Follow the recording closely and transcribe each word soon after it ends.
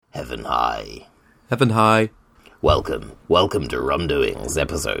Heaven High. Heaven High. Welcome to Rumdoings,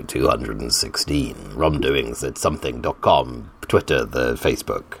 episode 216. Rumdoings at something.com, Twitter, the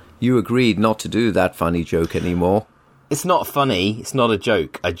Facebook. You agreed not to do that funny joke anymore. It's not funny, it's not a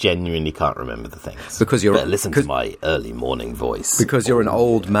joke. I genuinely can't remember the things. Because you're... Better listen to my early morning voice. Because you're an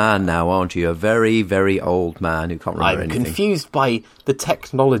old man now, aren't you? A very, very old man who can't remember anything. I'm confused by the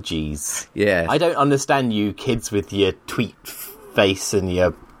technologies. Yeah. I don't understand you kids with your tweet face and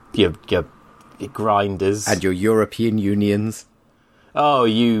your grinders. And your European Unions. Oh,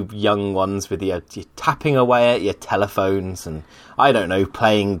 you young ones with your tapping away at your telephones and, I don't know,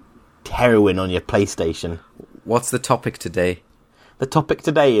 playing heroin on your PlayStation. What's the topic today? The topic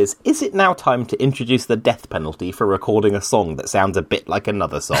today is it now time to introduce the death penalty for recording a song that sounds a bit like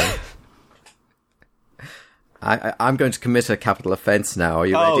another song? I'm going to commit a capital offence now. Are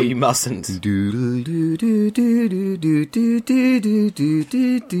you ready? Oh, you mustn't.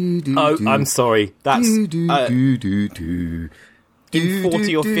 Oh, I'm sorry. That's... in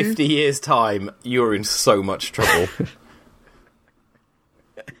 40 or 50 years' time, you're in so much trouble.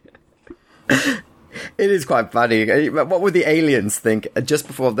 It is quite funny. What would the aliens think just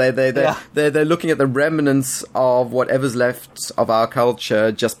before they're looking at the remnants of whatever's left of our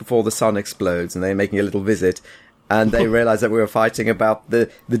culture just before the sun explodes, and they're making a little visit, and they realise that we were fighting about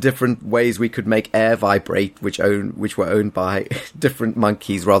the different ways we could make air vibrate, which were owned by different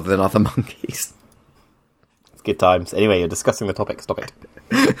monkeys rather than other monkeys. It's good times. Anyway, you're discussing the topic. Stop it.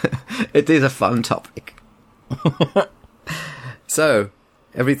 It is a fun topic. So,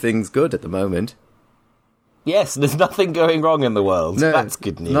 everything's good at the moment. Yes, there's nothing going wrong in the world. No, that's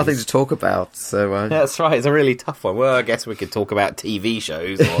good news. Nothing to talk about. So that's right. It's a really tough one. Well, I guess we could talk about TV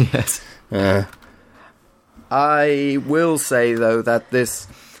shows. Or, yes. I will say though that this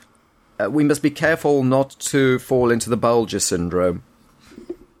we must be careful not to fall into the Bulger syndrome.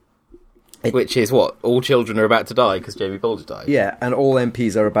 Which is what? All children are about to die because Jamie Bulger died. Yeah, and all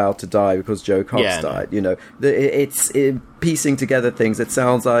MPs are about to die because Joe Cox died. You know, it's piecing together things. It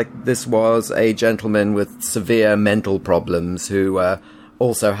sounds like this was a gentleman with severe mental problems who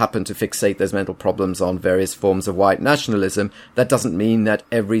also happened to fixate those mental problems on various forms of white nationalism. That doesn't mean that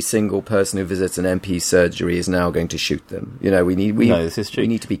every single person who visits an MP surgery is now going to shoot them. You know, no, this is true. We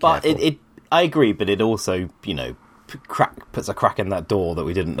need to be careful. But I agree, but it also, you know, puts a crack in that door that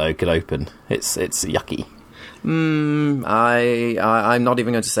we didn't know could open. It's yucky. I'm not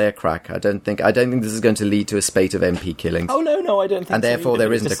even going to say a crack. I don't think this is going to lead to a spate of MP killings. Oh no, I don't think. And therefore,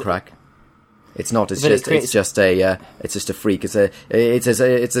 there isn't a crack. It's not. It's just a freak.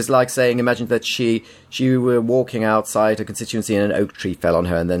 It's like saying, imagine that she were walking outside her constituency and an oak tree fell on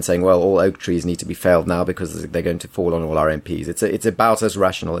her, and then saying, well, all oak trees need to be felled now because they're going to fall on all our MPs. It's about as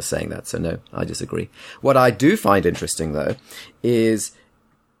rational as saying that. So no, I disagree. What I do find interesting though is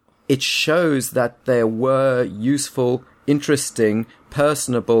it shows that there were useful, interesting,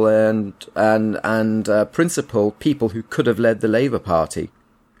 personable, and principled people who could have led the Labour Party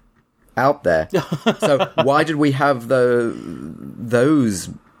out there. So why did we have those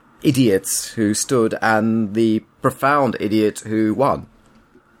idiots who stood and the profound idiot who won?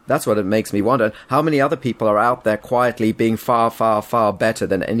 That's what it makes me wonder. How many other people are out there quietly being far, far, far better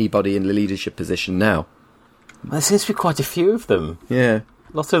than anybody in the leadership position now? There seems to be quite a few of them. Yeah.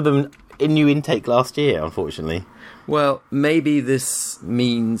 Lots of them in new intake last year, unfortunately. Well, maybe this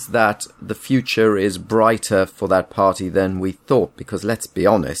means that the future is brighter for that party than we thought, because let's be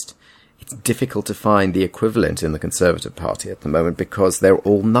honest, it's difficult to find the equivalent in the Conservative Party at the moment because they're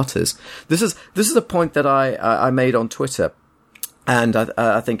all nutters. This is a point that I made on Twitter, and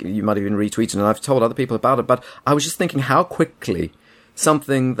I think you might have even retweeted, and I've told other people about it, but I was just thinking how quickly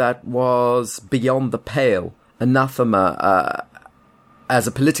something that was beyond the pale, anathema, as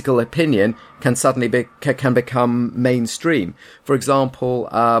a political opinion, can suddenly can become mainstream. For example,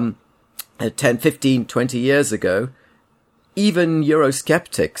 10, 15, 20 years ago, even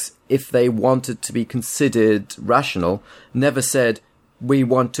Eurosceptics, if they wanted to be considered rational, never said, we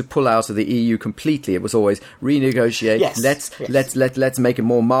want to pull out of the EU completely. It was always renegotiate. Yes. Let's make it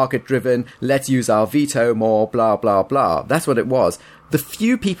more market driven. Let's use our veto more. Blah blah blah. That's what it was. The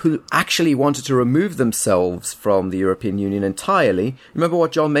few people who actually wanted to remove themselves from the European Union entirely. Remember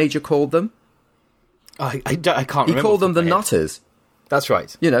what John Major called them? I can't remember. He called them the nutters. That's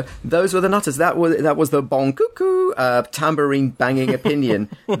right. You know, those were the nutters. That was the bon cuckoo, tambourine banging opinion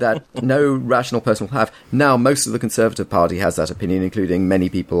that no rational person will have. Now, most of the Conservative Party has that opinion, including many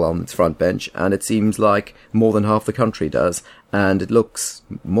people on its front bench, and it seems like more than half the country does. And it looks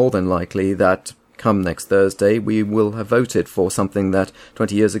more than likely that come next Thursday, we will have voted for something that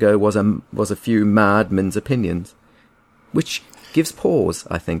 20 years ago was a few madmen's opinions. Which gives pause,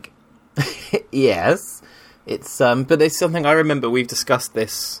 I think. Yes. It's but it's something I remember we've discussed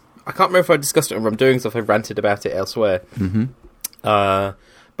this. I can't remember if I discussed it or I'm doing stuff. I've ranted about it elsewhere.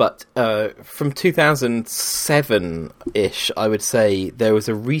 But from 2007-ish, I would say, there was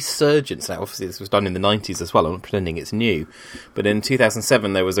a resurgence. Now, obviously, this was done in the 90s as well. I'm not pretending it's new. But in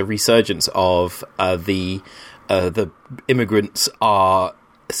 2007, there was a resurgence of the immigrants are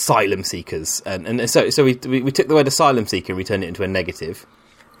asylum seekers. And so we took the word asylum seeker and we turned it into a negative.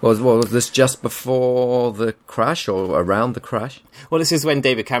 Was this just before the crash or around the crash? Well, this is when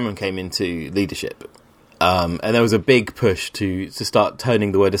David Cameron came into leadership. And there was a big push to start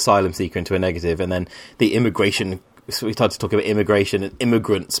turning the word asylum seeker into a negative. And then the immigration, so we started to talk about immigration, and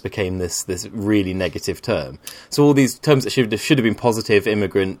immigrants became this really negative term. So all these terms that should have been positive,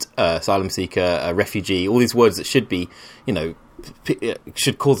 immigrant, asylum seeker, refugee, all these words that should be,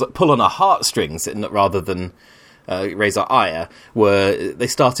 should pull on our heartstrings rather than raise our ire, they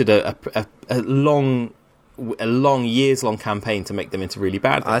started a long years-long campaign to make them into really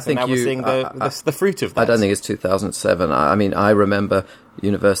bad things. I think now we're seeing the fruit of that. I don't think it's 2007. I mean, I remember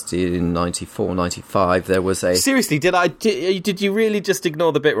university in 94, 95. There was a... Seriously, did you really just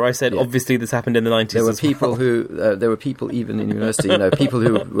ignore the bit where I said, obviously this happened in the 90s? There were people there were people even in university, people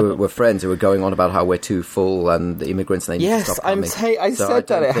who were friends who were going on about how we're too full and the immigrants, they need to stop coming. I said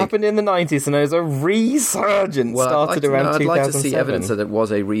that it happened in the 90s and there was a resurgence started around 2007. I'd like to see evidence that it was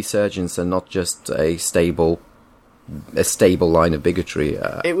a resurgence and not just a stable line of bigotry.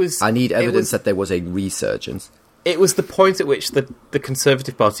 I need evidence that there was a resurgence. It was the point at which the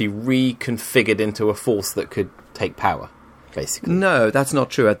Conservative Party reconfigured into a force that could take power, basically. No, that's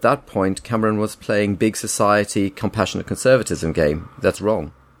not true. At that point, Cameron was playing big society, compassionate conservatism game. That's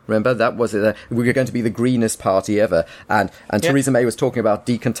wrong. Remember, that was we were going to be the greenest party ever. And Theresa May was talking about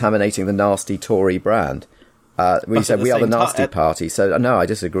decontaminating the nasty Tory brand. We said we are the nasty party. So, no, I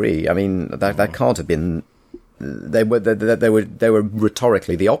disagree. I mean, that can't have been... They were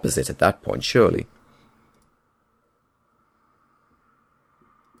rhetorically the opposite at that point, surely.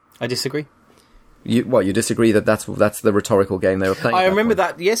 I disagree. You disagree that that's the rhetorical game they were playing? I remember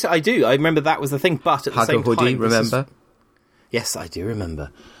that. Yes, I do. I remember that was the thing. But at the same time, hoodie, remember? Yes, I do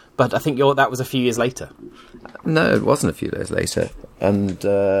remember. But I think that was a few years later. No, it wasn't a few years later. And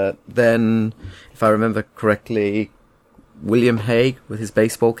then, if I remember correctly, William Hague with his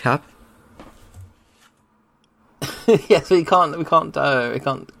baseball cap. Yes, we can't.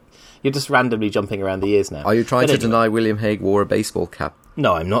 You're just randomly jumping around the years now. Are you trying to deny William Hague wore a baseball cap?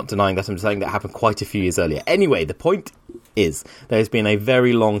 No, I'm not denying that. I'm saying that happened quite a few years earlier. Anyway, the point is there's been a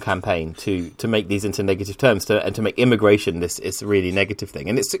very long campaign to make these into negative terms and to make immigration this really negative thing.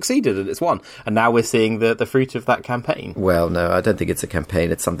 And it's succeeded and it's won. And now we're seeing the fruit of that campaign. Well, no, I don't think it's a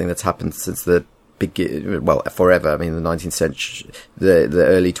campaign. It's something that's happened since forever. I mean, the 19th century, the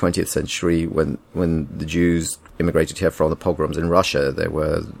early 20th century, when the Jews immigrated here from the pogroms in Russia,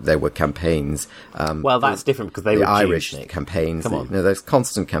 there were campaigns. Well, that's different because they were Irish Jews, campaigns. Come on. There's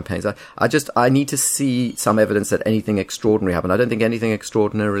constant campaigns. I need to see some evidence that anything extraordinary happened. I don't think anything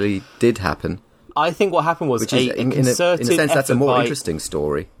extraordinarily did happen. I think what happened was in a sense, that's a more interesting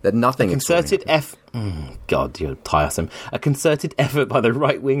story. That nothing concerted God, you're tiresome. A concerted effort by the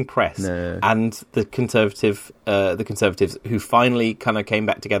right-wing press and the Conservatives who finally kind of came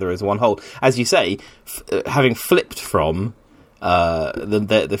back together as one whole. As you say, having flipped from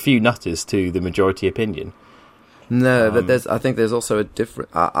the few nutters to the majority opinion. No, but I think there's also a different...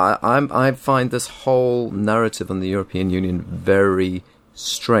 I find this whole narrative on the European Union very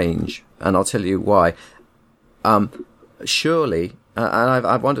strange, and I'll tell you why. Surely, and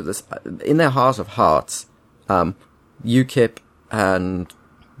I've wondered this, in their heart of hearts, UKIP and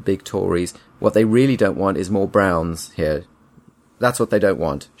big Tories, what they really don't want is more Browns here. That's what they don't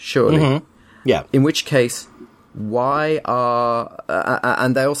want, surely. Mm-hmm. Yeah. In which case, why are...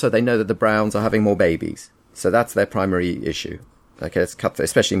 and they know that the Browns are having more babies. So that's their primary issue. Okay, let's cut through,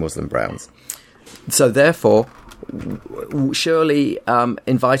 especially Muslim Browns. So therefore, surely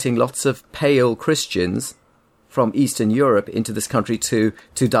inviting lots of pale Christians from Eastern Europe into this country to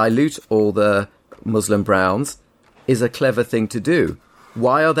dilute all the Muslim Browns is a clever thing to do.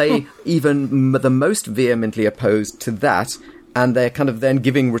 Why are they even the most vehemently opposed to that? And they're kind of then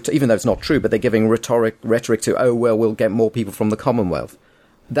giving, even though it's not true, but they're giving rhetoric to, we'll get more people from the Commonwealth.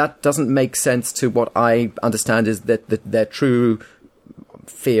 That doesn't make sense to what I understand is that their true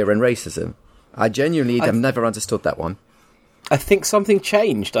fear and racism. I genuinely have never understood that one. I think something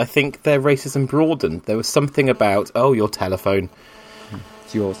changed. I think their racism broadened. There was something about, your telephone.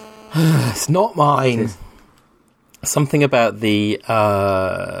 It's yours. It's not mine. It is. Something about the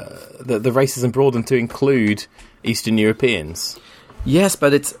racism broadened to include Eastern Europeans. Yes,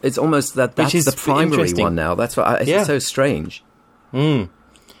 but it's almost that's the primary one now. That's what it's so strange. And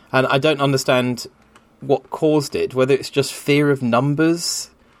I don't understand what caused it. Whether it's just fear of numbers.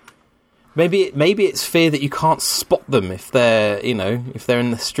 Maybe it's fear that you can't spot them if they're in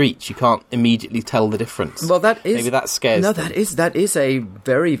the streets. You can't immediately tell the difference. Well, maybe that scares them. that is a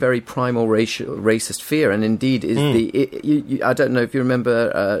very, very primal racist fear, and indeed is I don't know if you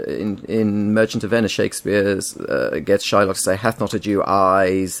remember in Merchant of Venice, Shakespeare's gets Shylock to say, "Hath not a Jew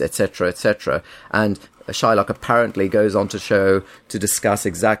eyes," etc., etc., and Shylock apparently goes on to discuss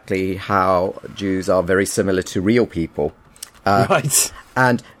exactly how Jews are very similar to real people. Right.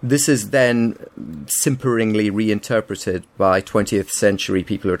 And this is then simperingly reinterpreted by 20th century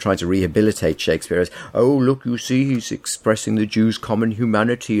people who are trying to rehabilitate Shakespeare as, oh, look, you see, he's expressing the Jews' common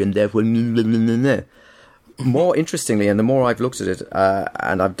humanity and therefore... More interestingly, and the more I've looked at it,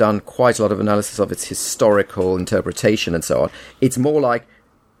 and I've done quite a lot of analysis of its historical interpretation and so on, it's more like,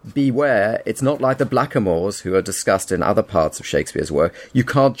 beware, it's not like the blackamoors who are discussed in other parts of Shakespeare's work. You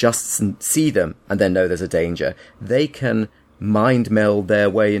can't just see them and then know there's a danger. They can mind meld their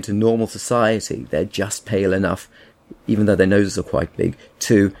way into normal society. They're just pale enough, even though their noses are quite big,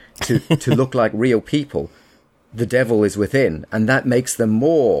 to look like real people. The devil is within, and that makes them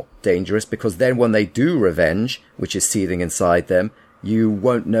more dangerous, because then when they do revenge, which is seething inside them, you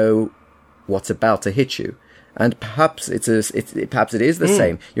won't know what's about to hit you. And perhaps it is the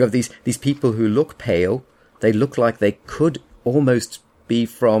same. You have these people who look pale. They look like they could almost be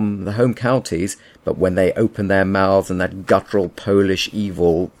from the home counties, but when they open their mouths and that guttural Polish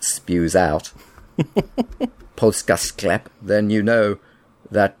evil spews out, Polska sklep, then you know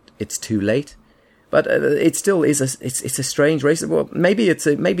that it's too late. But it still is it's a strange race. Well, maybe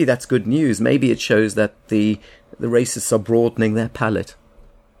that's good news. Maybe it shows that the racists are broadening their palate.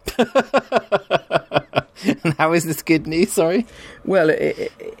 And how is this good news? Sorry. Well,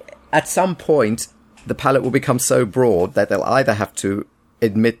 at some point, the palette will become so broad that they'll either have to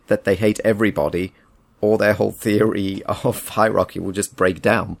admit that they hate everybody, or their whole theory of hierarchy will just break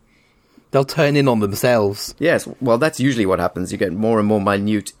down. They'll turn in on themselves. Yes, well, that's usually what happens. You get more and more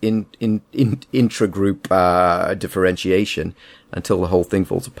minute intra-group differentiation until the whole thing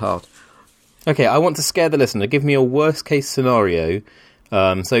falls apart. Okay, I want to scare the listener. Give me a worst-case scenario.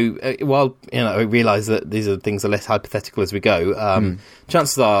 While I realise that these are things are less hypothetical as we go,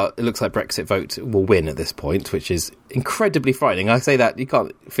 chances are it looks like Brexit vote will win at this point, which is incredibly frightening. I say that it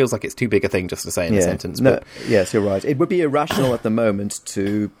feels like it's too big a thing just to say in a sentence. But... Yes, you're right. It would be irrational at the moment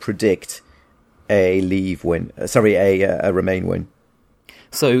to predict a Leave win. A Remain win.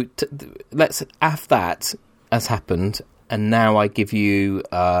 So let's have that as happened. And now I give you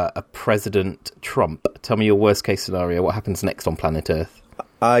a President Trump. Tell me your worst case scenario. What happens next on planet Earth?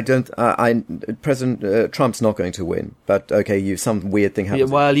 President Trump's not going to win. But okay, some weird thing happens.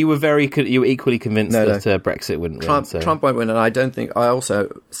 Yeah, well, you were equally convinced that Brexit wouldn't win. Trump won't win, and I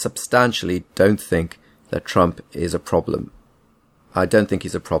also substantially don't think that Trump is a problem. I don't think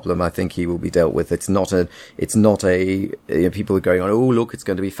he's a problem. I think he will be dealt with. It's not a. People are going on. Oh, look, it's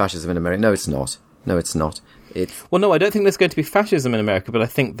going to be fascism in America. No, it's not. No, it's not. Well, no, I don't think there's going to be fascism in America, but I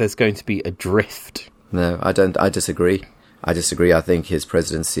think there's going to be a drift. No, I don't. I disagree. I think his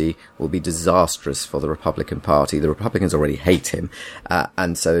presidency will be disastrous for the Republican Party. The Republicans already hate him,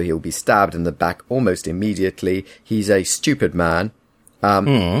 and so he'll be stabbed in the back almost immediately. He's a stupid man, but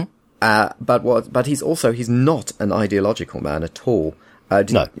he's not an ideological man at all.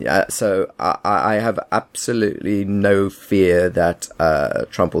 No. So I have absolutely no fear that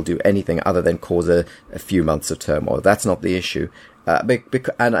Trump will do anything other than cause a few months of turmoil. That's not the issue.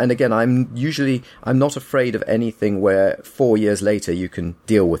 And again, I'm not afraid of anything where 4 years later you can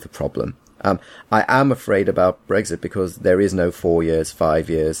deal with the problem. I am afraid about Brexit because there is no 4 years, 5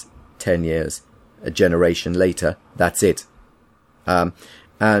 years, 10 years, a generation later. That's it.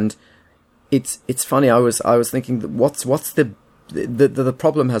 And it's funny. I was thinking that what's the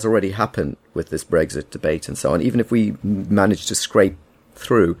problem has already happened with this Brexit debate and so on. Even if we manage to scrape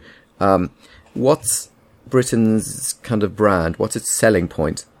through, what's Britain's kind of brand? What's its selling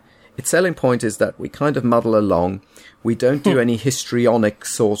point? Its selling point is that we kind of muddle along. We don't do any histrionic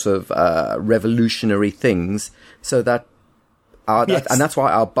sort of revolutionary things, so that and that's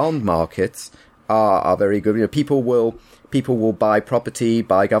why our bond markets are very good. You know, people will buy property,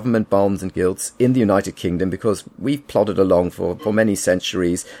 buy government bonds and gilts in the United Kingdom because we've plodded along for many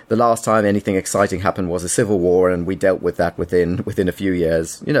centuries. The last time anything exciting happened was a civil war, and we dealt with that within a few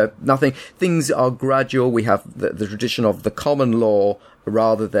years. You know, nothing. Things are gradual. We have the tradition of the common law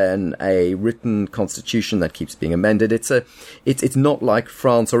rather than a written constitution that keeps being amended. It's not like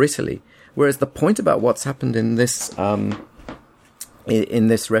France or Italy, Whereas the point about what's happened in this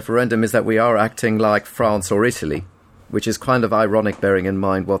referendum is that we are acting like France or Italy, which is kind of ironic, bearing in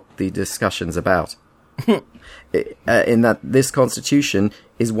mind what the discussion's about. In that this constitution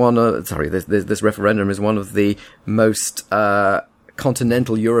is this referendum is one of the most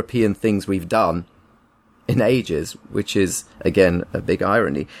continental European things we've done in ages, which is, again, a big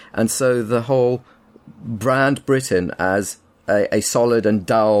irony. And so the whole brand Britain as a solid and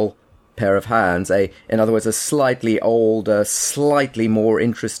dull pair of hands, in other words, a slightly older, slightly more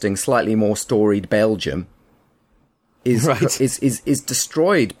interesting, slightly more storied Belgium, is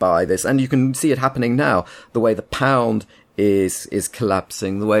destroyed by this. And you can see it happening now, the way the pound is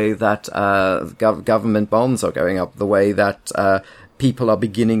collapsing, the way that government bonds are going up, the way that people are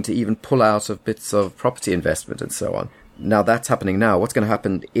beginning to even pull out of bits of property investment and so on. Now that's happening now. What's going to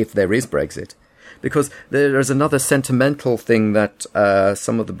happen if there is Brexit? Because there's another sentimental thing that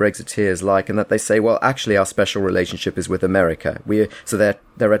some of the Brexiteers like, and that they say, well, actually our special relationship is with America. So they're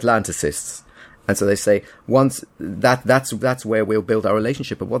Atlanticists. And so they say, once that's where we'll build our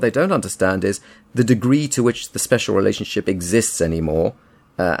relationship. But what they don't understand is the degree to which the special relationship exists anymore.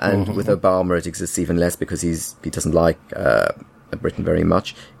 And with Obama, it exists even less because he doesn't like Britain very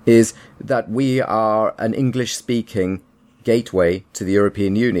much, is that we are an English-speaking gateway to the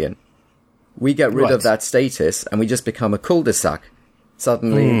European Union. We get rid of that status and we just become a cul-de-sac.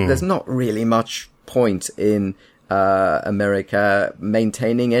 Suddenly, there's not really much point in America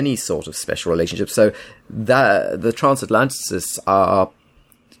maintaining any sort of special relationship. So the transatlanticists are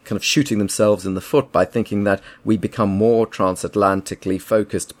kind of shooting themselves in the foot by thinking that we become more transatlantically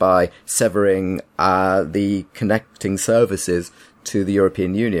focused by severing the connecting services to the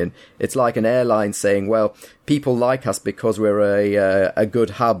European Union. It's like an airline saying, well, people like us because we're a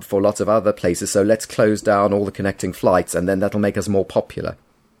good hub for lots of other places, so let's close down all the connecting flights and then that'll make us more popular.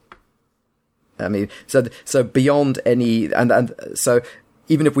 I mean, so beyond any, and so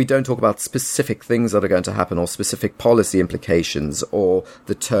even if we don't talk about specific things that are going to happen or specific policy implications or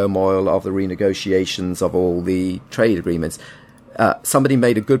the turmoil of the renegotiations of all the trade agreements, somebody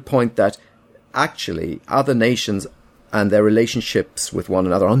made a good point that actually other nations and their relationships with one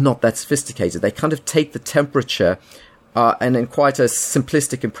another are not that sophisticated. They kind of take the temperature and in quite a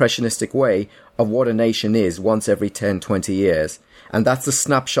simplistic, impressionistic way of what a nation is once every 10, 20 years. And that's the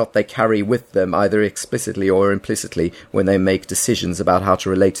snapshot they carry with them, either explicitly or implicitly, when they make decisions about how to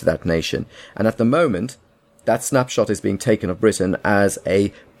relate to that nation. And at the moment, that snapshot is being taken of Britain as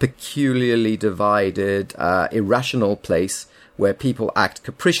a peculiarly divided, irrational place where people act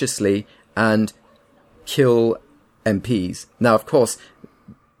capriciously and kill MPs. Now, of course,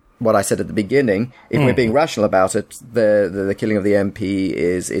 what I said at the beginning, if we're being rational about it, the killing of the MP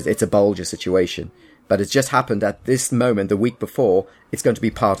it's a Bulger situation. But it's just happened at this moment, the week before, it's going to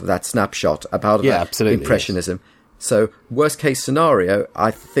be part of that snapshot, a part of that impressionism. Yes. So, worst case scenario,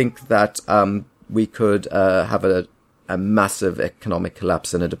 I think that we could have a massive economic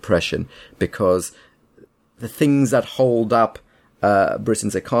collapse and a depression, because the things that hold up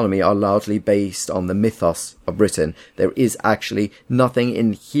Britain's economy are largely based on the mythos of Britain. There is actually nothing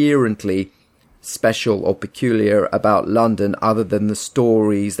inherently special or peculiar about London other than the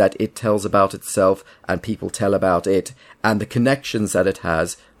stories that it tells about itself and people tell about it and the connections that it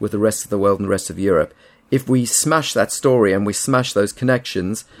has with the rest of the world and the rest of Europe. If we smash that story and we smash those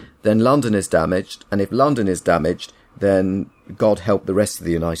connections, then London is damaged. And if London is damaged, then God help the rest of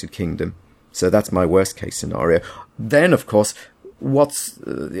the United Kingdom. So that's my worst case scenario. Then, of course,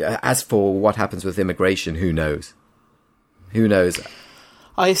 as for what happens with immigration, who knows? Who knows?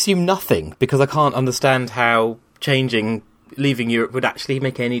 I assume nothing, because I can't understand how leaving Europe would actually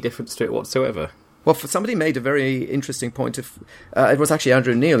make any difference to it whatsoever. Well, somebody made a very interesting point of... it was actually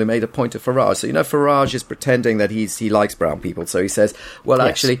Andrew Neil who made a point of Farage. So, Farage is pretending that he likes brown people. So he says,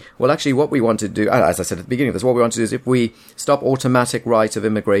 actually, what we want to do, as I said at the beginning of this, what we want to do is if we stop automatic right of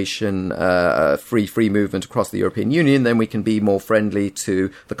immigration, free movement across the European Union, then we can be more friendly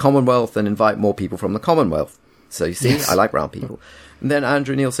to the Commonwealth and invite more people from the Commonwealth. So you see, I like brown people. And then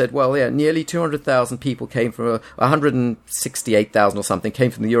Andrew Neil said, well, yeah, nearly 200,000 people came from 168,000 or something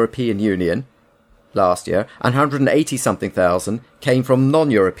came from the European Union last year, and 180-something thousand came from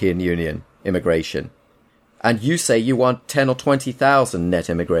non-European Union immigration. And you say you want 10 or 20,000 net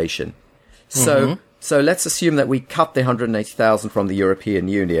immigration. So let's assume that we cut the 180,000 from the European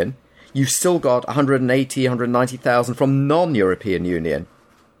Union. You've still got 180, 190,000 from non-European Union.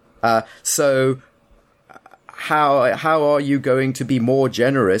 So how are you going to be more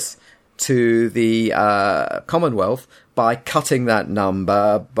generous to the Commonwealth by cutting that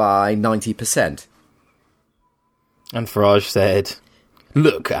number by 90%? And Farage said,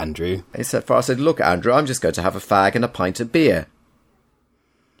 Look, Andrew. Except for I said, look, Andrew, I'm just going to have a fag and a pint of beer.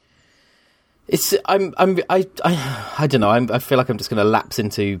 I don't know. I feel like I'm just going to lapse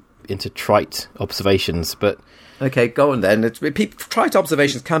into trite observations, but okay, go on then. Trite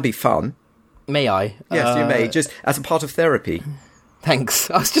observations can be fun. May I? Yes, you may. Just as a part of therapy. Thanks.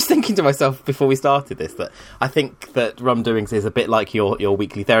 I was just thinking to myself before we started this that I think that Rum Doings is a bit like your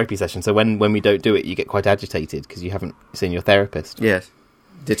weekly therapy session. So when we don't do it, you get quite agitated because you haven't seen your therapist. Yes.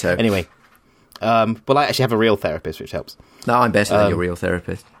 Ditto. Anyway, well, I actually have a real therapist, which helps. No, I'm better than your real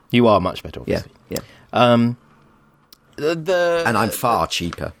therapist. You are much better, obviously. Yeah. And I'm far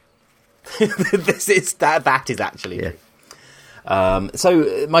cheaper. That is actually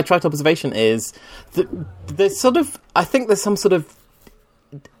so my trite observation is that I think there's some sort of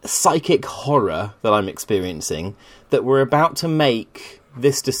psychic horror that I'm experiencing that we're about to make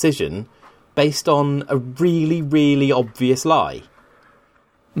this decision based on a really, really obvious lie.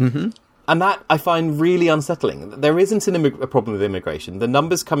 Mm-hmm. And that I find really unsettling. There isn't a problem with immigration. The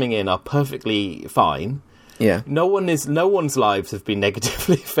numbers coming in are perfectly fine. Yeah. No one's lives have been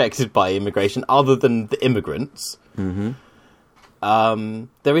negatively affected by immigration other than the immigrants. Mm-hmm.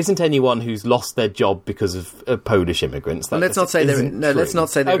 There isn't anyone who's lost their job because of Polish immigrants. Let's not say Let's not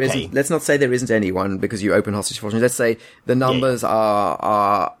say there isn't anyone because you open hostage fortune. Let's say the numbers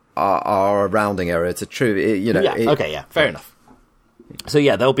are a rounding error. It's a true. Fair enough. So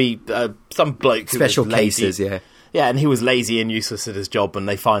there'll be some bloke special who was lazy. Cases. Yeah, and he was lazy and useless at his job, and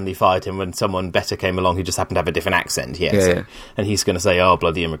they finally fired him when someone better came along who just happened to have a different accent. And he's going to say, "Oh,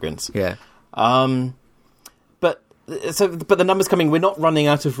 bloody immigrants." Yeah. But the numbers coming. We're not running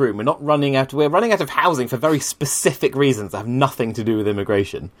out of room. We're running out of housing for very specific reasons that have nothing to do with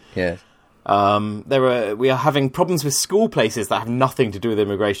immigration. Yeah. We are having problems with school places that have nothing to do with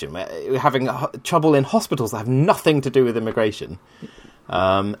immigration. We're having trouble in hospitals that have nothing to do with immigration.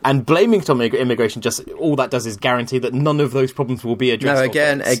 And blaming it on immigration, just all that does is guarantee that none of those problems will be addressed. No,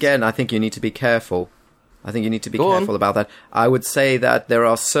 again, I think you need to be careful. I think you need to be careful about that. I would say that there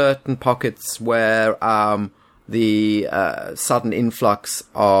are certain pockets where the sudden influx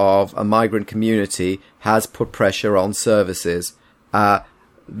of a migrant community has put pressure on services.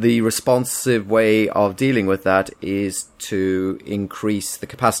 The responsive way of dealing with that is to increase the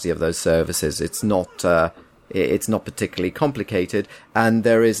capacity of those services. It's not particularly complicated, and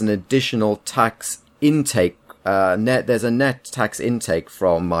there is an additional tax intake. There's a net tax intake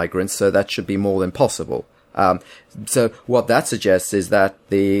from migrants, so that should be more than possible. So what that suggests is that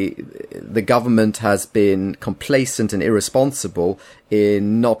the government has been complacent and irresponsible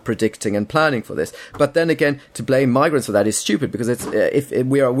in not predicting and planning for this. But then again, to blame migrants for that is stupid because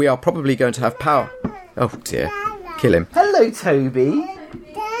we are probably going to have power. Oh dear, kill him. Hello, Toby.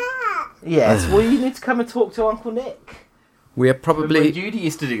 Yes, well, you need to come and talk to Uncle Nick. We are probably. When Judy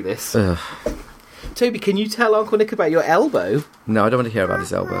used to do this. Toby, can you tell Uncle Nick about your elbow? No, I don't want to hear about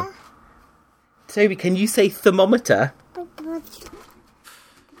his elbow. Toby, can you say thermometer?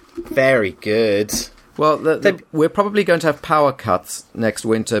 Very good. Well, we're probably going to have power cuts next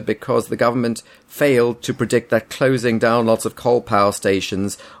winter because the government failed to predict that closing down lots of coal power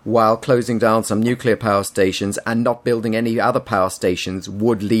stations while closing down some nuclear power stations and not building any other power stations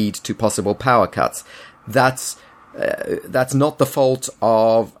would lead to possible power cuts. That's not the fault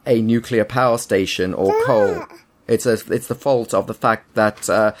of a nuclear power station or coal. It's the fault of the fact that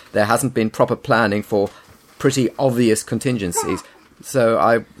there hasn't been proper planning for pretty obvious contingencies.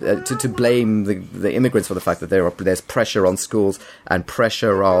 So to blame the immigrants for the fact that there's pressure on schools and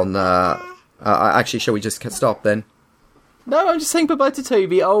pressure on. Actually, shall we just stop then? No, I'm just saying goodbye to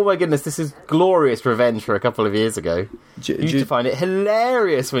Toby. Oh my goodness, this is glorious revenge for a couple of years ago. You used to find it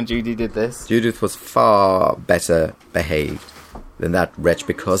hilarious when Judy did this. Judith was far better behaved than that wretch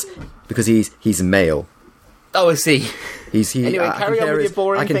because he's male. Oh, I see. Anyway, carry on with your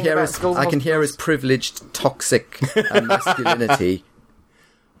boring thing about schools. I can hear his privileged, toxic masculinity.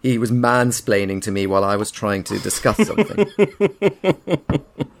 He was mansplaining to me while I was trying to discuss something.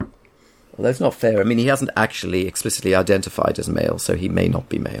 Well, that's not fair. I mean, he hasn't actually explicitly identified as male, so he may not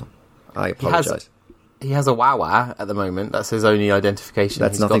be male. I apologise. He has a wawa at the moment. That's his only identification.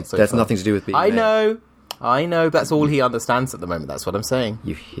 That's nothing to do with being male. I know. That's all he understands at the moment. That's what I'm saying.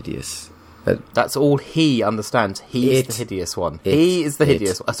 You hideous. That's all he understands. He's the hideous one. He is the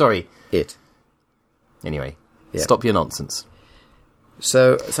hideous one. Sorry. Anyway, stop your nonsense.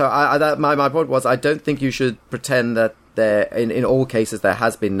 So my point was, I don't think you should pretend that there, in all cases, there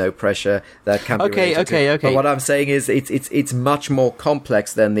has been no pressure that can be related to. But what I'm saying is, it's much more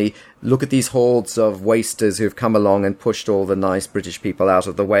complex than look at these hordes of wasters who've come along and pushed all the nice British people out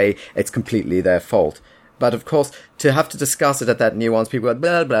of the way. It's completely their fault. But of course, to have to discuss it at that nuance, people go,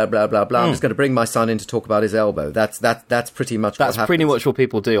 blah, blah, blah, blah, blah. I'm just going to bring my son in to talk about his elbow. That's pretty much what happens. That's pretty much what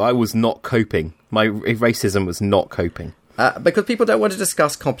people do. I was not coping. My racism was not coping. Because people don't want to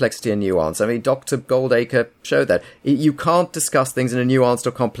discuss complexity and nuance. I mean, Dr. Goldacre showed that. You can't discuss things in a nuanced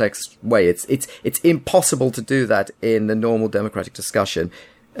or complex way. It's impossible to do that in the normal democratic discussion.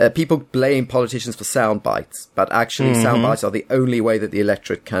 People blame politicians for sound bites, but actually sound bites are the only way that the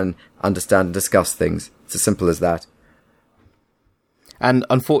electorate can understand and discuss things. It's as simple as that. And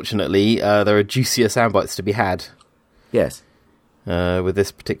unfortunately, there are juicier sound bites to be had. Yes. With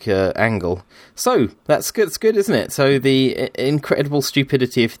this particular angle. So, that's good. It's good, isn't it? So, the incredible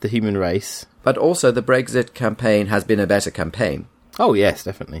stupidity of the human race. But also, the Brexit campaign has been a better campaign. Oh, yes,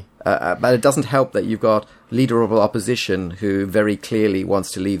 definitely. But it doesn't help that you've got leader of opposition who very clearly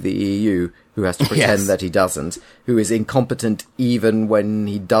wants to leave the EU, who has to pretend that he doesn't, who is incompetent even when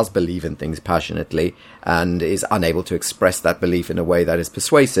he does believe in things passionately, and is unable to express that belief in a way that is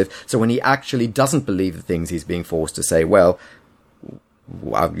persuasive. So when he actually doesn't believe the things he's being forced to say, well,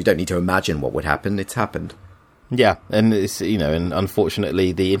 you don't need to imagine what would happen. It's happened. Yeah, and it's, and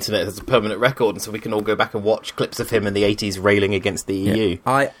unfortunately the internet has a permanent record, and so we can all go back and watch clips of him in the 80s railing against the EU.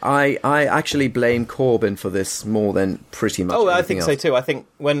 I actually blame Corbyn for this more than pretty much anything I think else. so too. I think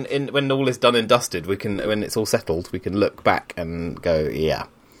when all is done and dusted, when it's all settled, we can look back and go, yeah.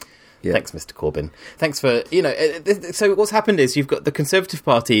 Thanks, Mr. Corbyn. Thanks for, so what's happened is you've got the Conservative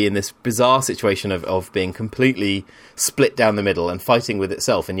Party in this bizarre situation of being completely split down the middle and fighting with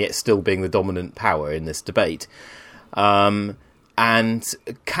itself, and yet still being the dominant power in this debate. And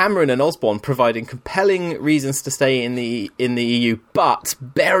Cameron and Osborne providing compelling reasons to stay in the EU, but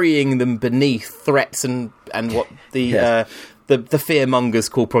burying them beneath threats and what the fearmongers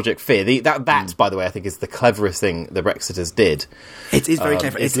call Project Fear. That, by the way, I think is the cleverest thing the Brexiters did. It is very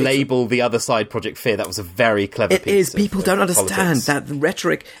clever. It's label the other side Project Fear. That was a very clever piece. It is. People don't understand politics. that the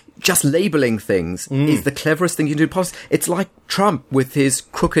rhetoric, just labelling things, is the cleverest thing you can do in politics. It's like Trump with his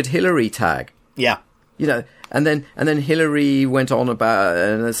crooked Hillary tag. Yeah. And then Hillary went on about,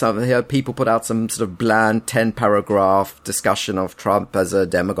 and people put out some sort of bland 10-paragraph discussion of Trump as a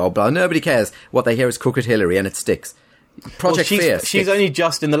demagogue. Blah. Nobody cares. What they hear is crooked Hillary, and it sticks. Project Fear. She's only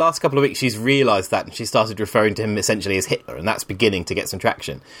just, in the last couple of weeks, she's realised that, and she started referring to him essentially as Hitler, and that's beginning to get some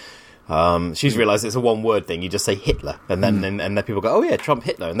traction. She's realised it's a one-word thing. You just say Hitler, and then people go, oh yeah, Trump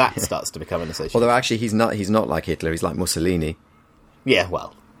Hitler, and that starts to become an association. Although actually he's not like Hitler, he's like Mussolini. Yeah,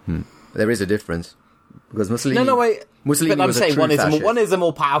 well. There is a difference. Because Mussolini... No, wait. Mussolini but I'm was saying one is a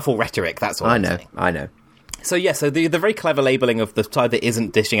more powerful rhetoric, that's what I'm saying. I know. So the very clever labelling of the side that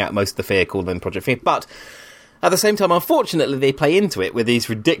isn't dishing out most of the fear called them Project Fear, but... At the same time, unfortunately, they play into it with these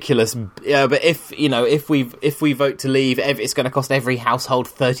ridiculous. But if we vote to leave, it's going to cost every household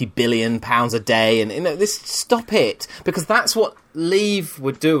 £30 billion a day, and this stop it, because that's what Leave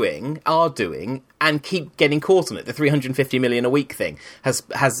are doing, and keep getting caught on it. The 350 million a week thing has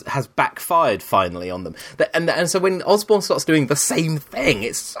backfired finally on them, and so when Osborne starts doing the same thing,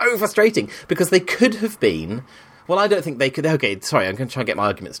 it's so frustrating because they could have been. Well, I don't think they could... Okay, sorry, I'm going to try and get my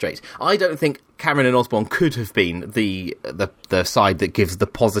argument straight. I don't think Cameron and Osborne could have been the side that gives the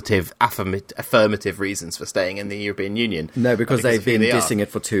positive, affirmative reasons for staying in the European Union. No, because they've been dissing it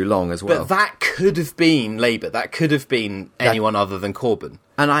for too long as well. But that could have been Labour. That could have been anyone other than Corbyn.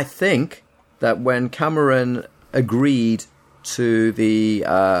 And I think that when Cameron agreed to the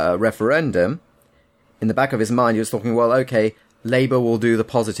referendum, in the back of his mind, he was thinking, well, okay... Labour will do the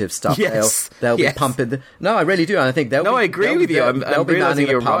positive stuff. Yes. They'll be pumping. No, I really do. And I think they'll. I agree with you. They'll be manning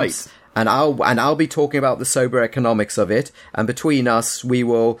the pumps, right. And I'll be talking about the sober economics of it. And between us, we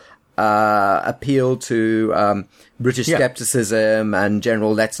will appeal to British scepticism and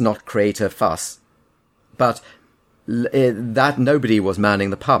general. Let's not create a fuss. But that nobody was manning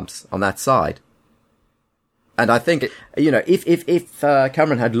the pumps on that side. And I think, if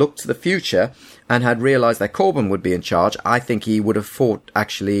Cameron had looked to the future and had realised that Corbyn would be in charge, I think he would have fought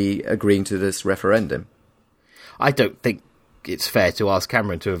actually agreeing to this referendum. I don't think it's fair to ask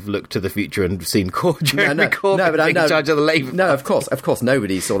Cameron to have looked to the future and seen Corbyn being in charge of the Labour Party. No, of course,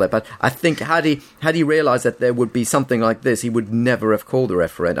 nobody saw that. But I think had he realised that there would be something like this, he would never have called a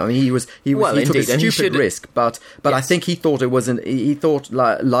referendum. I mean, he took a stupid risk, but yes. I think he thought it wasn't. He thought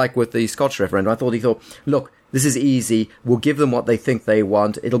like with the Scotch referendum. He thought, look. This is easy. We'll give them what they think they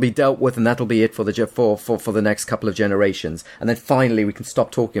want. It'll be dealt with, and that'll be it for the next couple of generations. And then finally, we can stop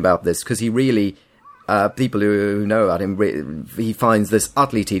talking about this because he really, people who know about him, he finds this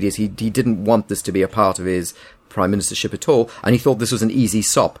utterly tedious. He didn't want this to be a part of his prime ministership at all, and he thought this was an easy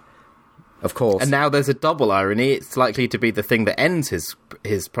sop. Of course. And now there's a double irony. It's likely to be the thing that ends his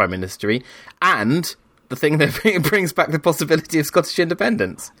prime ministery, and the thing that brings back the possibility of Scottish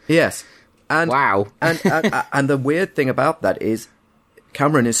independence. Yes. And, wow. and the weird thing about that is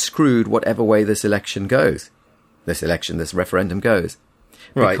Cameron is screwed whatever way this referendum goes.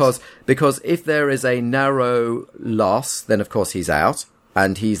 Right. Because if there is a narrow loss, then of course he's out,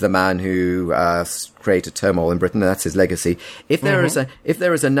 and he's the man who created turmoil in Britain, and that's his legacy. If there is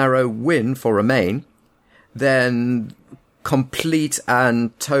a narrow win for Remain, then complete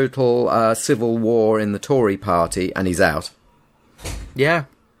and total civil war in the Tory party, and he's out. Yeah.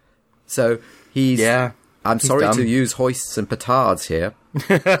 So he's... Yeah. I'm sorry to use hoists and petards here.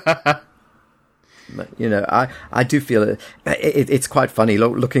 But, you know, I do feel it's quite funny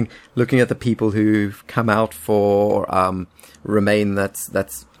looking at the people who've come out for Remain.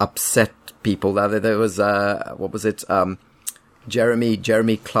 That's upset people. There was what was it?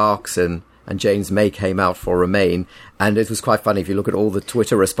 Jeremy Clarkson and James May came out for Remain, and it was quite funny if you look at all the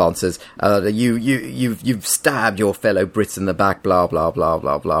Twitter responses. You've stabbed your fellow Brits in the back, blah blah blah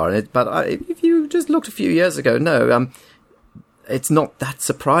blah blah. If you just looked a few years ago, it's not that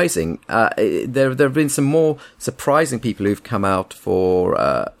surprising. There have been some more surprising people who've come out for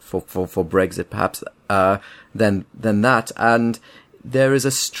Brexit, perhaps than that. And there is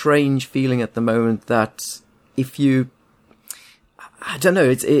a strange feeling at the moment that if you, I don't know,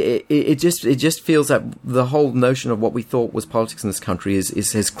 it just feels that the whole notion of what we thought was politics in this country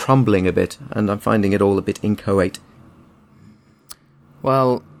is crumbling a bit, and I'm finding it all a bit inchoate.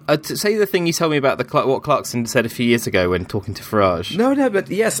 Well, to say the thing you told me about what Clarkson said a few years ago when talking to Farage. No, but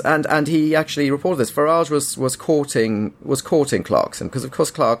yes, and he actually reported this. Farage was courting Clarkson, because of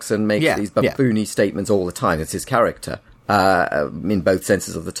course Clarkson makes these buffoony statements all the time. It's his character, in both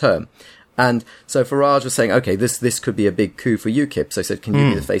senses of the term. And so Farage was saying, okay, this could be a big coup for UKIP. So he said, can you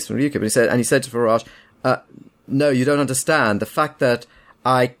be the face for UKIP? And he said to Farage, no, you don't understand. The fact that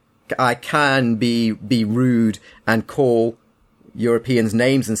I can be rude and call Europeans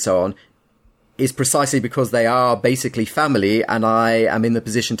names and so on is precisely because they are basically family, and I am in the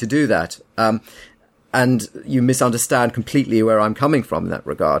position to do that. And you misunderstand completely where I'm coming from in that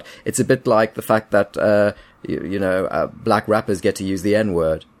regard. It's a bit like the fact that black rappers get to use the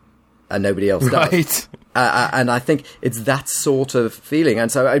N-word and nobody else does. Right. And I think it's that sort of feeling.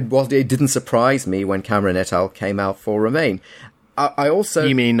 And so it didn't surprise me when Cameron et al. Came out for Remain. I also...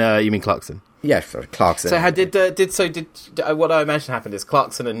 You mean Clarkson? Yeah, sorry, Clarkson. So what I imagine happened is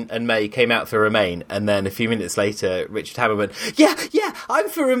Clarkson and May came out for Remain, and then a few minutes later, Richard Hammond went, yeah, I'm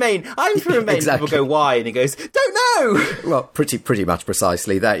for Remain. Exactly. People go, why? And he goes, don't know. Well, pretty much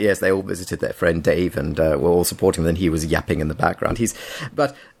precisely that. Yes, they all visited their friend Dave and were all supporting him. Then he was yapping in the background.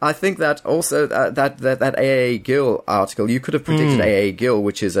 But I think that also that A.A. Gill article, you could have predicted A.A. Gill,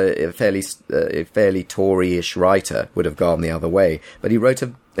 which is a fairly Tory-ish writer, would have gone the other way. But he wrote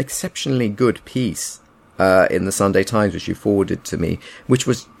an exceptionally good piece in the Sunday Times, which you forwarded to me, which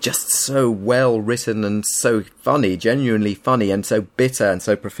was just so well written and so funny, genuinely funny, and so bitter and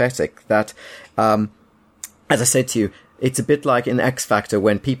so prophetic that, as I said to you, it's a bit like in X Factor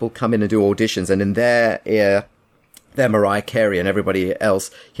when people come in and do auditions, and in their ear, they're Mariah Carey, and everybody else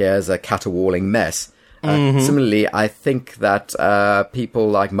hears a caterwauling mess. Similarly, I think that people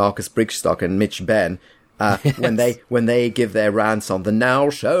like Marcus Brigstock and Mitch Benn, when they give their rants on the Now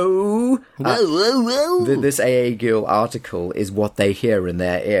Show, this A.A. Gill article is what they hear in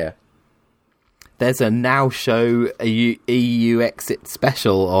their ear. There's a Now Show EU exit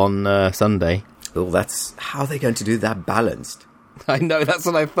special on Sunday. Well, that's how they're going to do that balanced. I know, that's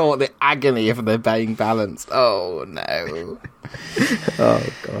what I thought. The agony of them being balanced. Oh no. Oh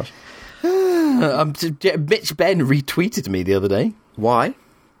gosh. Mitch Benn retweeted me the other day. Why?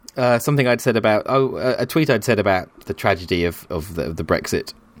 Something I'd said about a tweet I'd said about the tragedy of the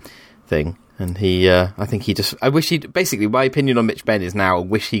Brexit thing, and I wish he'd basically, my opinion on Mitch Benn is now, I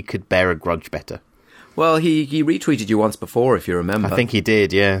wish he could bear a grudge better. Well, he retweeted you once before, if you remember. I think he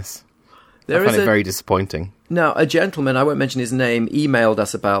did, yes. I found it very disappointing. Now, a gentleman, I won't mention his name, emailed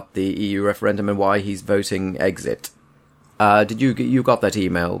us about the EU referendum and why he's voting exit. Did you got that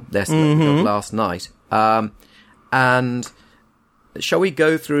email last night? And shall we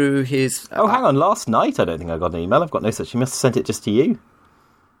go through his... hang on, last night I don't think I got an email. I've got no such... He must have sent it just to you.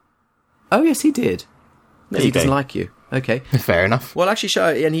 Oh, yes, he did. Because he doesn't like you. Okay. Fair enough. Well,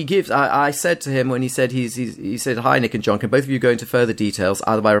 actually, and he gives... I said to him when he said, he said, hi, Nick and John, can both of you go into further details,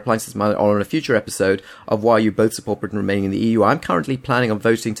 either by replying to this or on a future episode, of why you both support Britain remaining in the EU? I'm currently planning on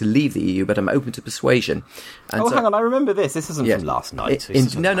voting to leave the EU, but I'm open to persuasion. And hang on, I remember this. This isn't from last night.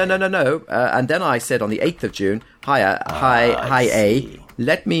 No. And then I said on the 8th of June, hi A,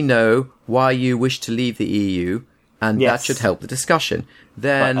 let me know why you wish to leave the EU. And that should help the discussion.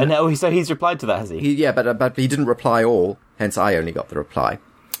 Then, so he's replied to that, has he? But he didn't reply all. Hence, I only got the reply.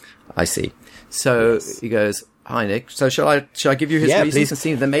 I see. So he goes, "Hi, Nick. So shall I give you his reasons and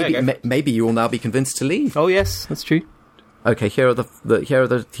see? Then maybe you will now be convinced to leave." Oh yes, that's true. Okay, here are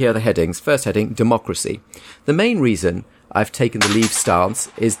the headings. First heading: democracy. The main reason I've taken the leave stance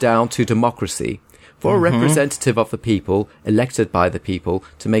is down to democracy. For a representative of the people, elected by the people,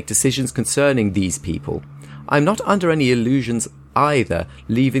 to make decisions concerning these people. I'm not under any illusions either.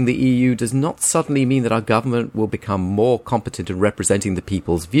 Leaving the EU does not suddenly mean that our government will become more competent in representing the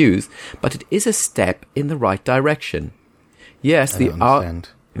people's views, but it is a step in the right direction. Yes, the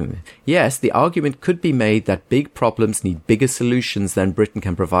argument could be made that big problems need bigger solutions than Britain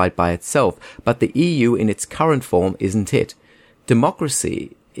can provide by itself, but the EU in its current form isn't it.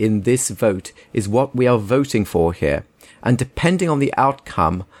 Democracy in this vote is what we are voting for here, and depending on the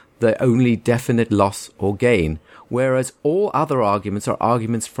outcome, the only definite loss or gain, whereas all other arguments are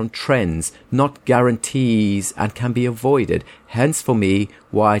arguments from trends, not guarantees, and can be avoided, hence for me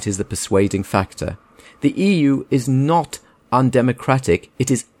why it is the persuading factor. The EU is not undemocratic, it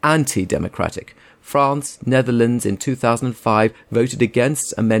is anti-democratic. France, Netherlands in 2005 voted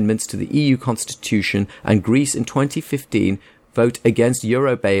against amendments to the EU constitution, and Greece in 2015 vote against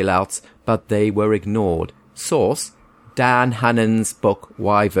Euro bailouts, but they were ignored. Source: Dan Hannon's book,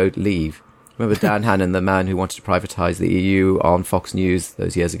 Why Vote Leave. Remember Dan Hannon, the man who wanted to privatise the EU on Fox News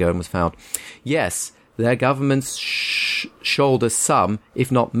those years ago and was found? Yes, their governments shoulder some,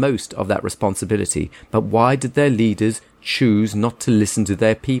 if not most, of that responsibility. But why did their leaders choose not to listen to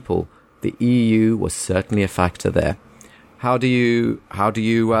their people? The EU was certainly a factor there. How do you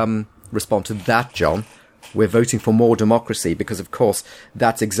respond to that, John? We're voting for more democracy because, of course,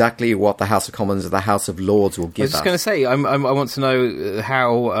 that's exactly what the House of Commons or the House of Lords will give us. I was just going to say, I want to know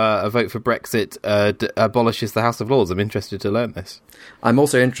how a vote for Brexit abolishes the House of Lords. I'm interested to learn this. I'm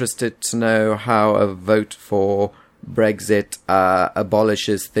also interested to know how a vote for Brexit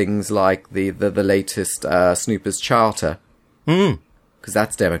abolishes things like the latest Snoopers Charter. Because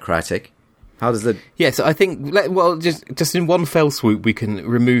that's democratic. How does it? Yes, I think. Just in one fell swoop, we can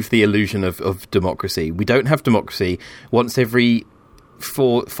remove the illusion of democracy. We don't have democracy. Once every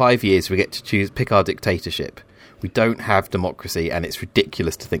 4-5 years, we get to pick our dictatorship. We don't have democracy, and it's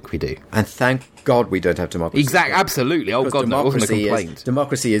ridiculous to think we do. And thank God we don't have democracy. Exactly, absolutely. Oh God, no, it wasn't a complaint.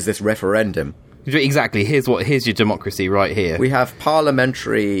 Democracy is this referendum. Exactly. Here's your democracy right here. We have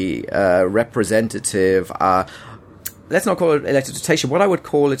parliamentary representative. Let's not call it elected dictation. What I would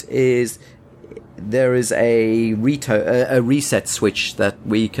call it is, there is a reset switch that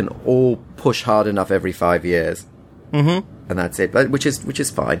we can all push hard enough every 5 years, and that's it. But which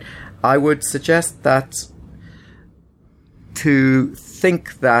is fine. I would suggest that to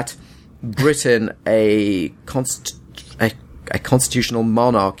think that Britain, a constitutional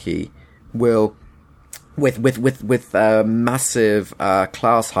monarchy, will with massive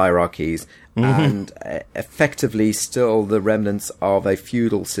class hierarchies. And effectively still the remnants of a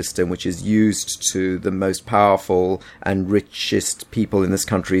feudal system which is used to the most powerful and richest people in this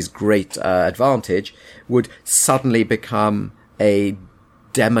country's great advantage, would suddenly become a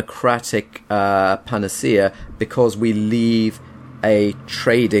democratic panacea because we leave a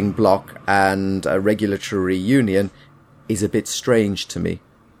trading bloc and a regulatory union, is a bit strange to me.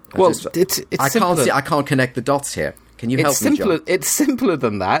 I can't connect the dots here. Can you help me, John? It's simpler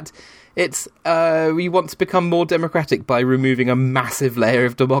than that. It's we want to become more democratic by removing a massive layer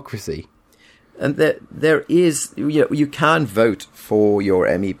of democracy. And there is, you can vote for your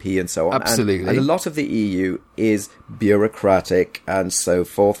MEP and so on. Absolutely. And a lot of the EU is bureaucratic and so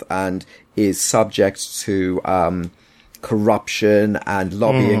forth, and is subject to corruption and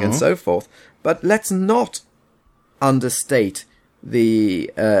lobbying and so forth. But let's not understate the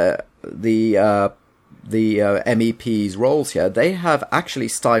MEP's roles here. They have actually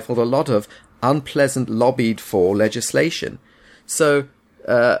stifled a lot of unpleasant lobbied for legislation. So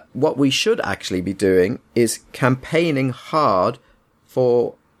what we should actually be doing is campaigning hard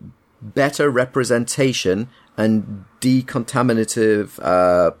for better representation and decontaminative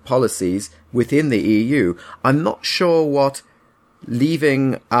policies within the EU. I'm not sure what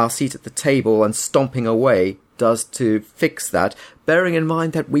leaving our seat at the table and stomping away does to fix that, bearing in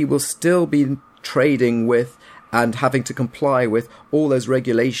mind that we will still be trading with and having to comply with all those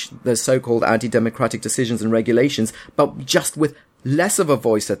regulations, those so-called anti-democratic decisions and regulations, but just with less of a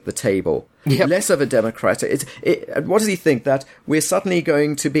voice at the table, less of a democratic. What does he think, that we're suddenly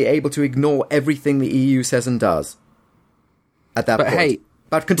going to be able to ignore everything the EU says and does at that point?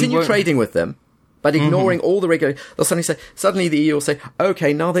 But continue trading with them. But ignoring all the regulations, they'll suddenly the EU will say,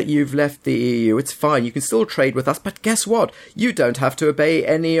 okay, now that you've left the EU, it's fine, you can still trade with us, but guess what? You don't have to obey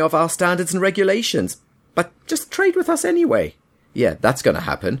any of our standards and regulations, but just trade with us anyway. Yeah, that's going to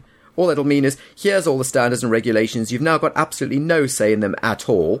happen. All it'll mean is, here's all the standards and regulations, you've now got absolutely no say in them at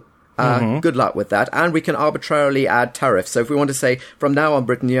all. Good luck with that. And we can arbitrarily add tariffs. So if we want to say, from now on,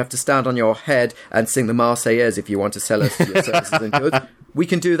 Britain, you have to stand on your head and sing the Marseillaise if you want to sell us your services and goods, we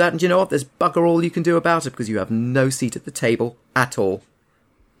can do that. And you know what? There's bugger all you can do about it because you have no seat at the table at all.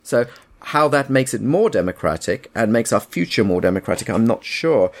 So how that makes it more democratic and makes our future more democratic, I'm not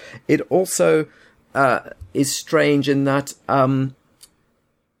sure. It also is strange in that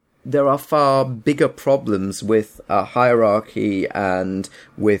there are far bigger problems with hierarchy and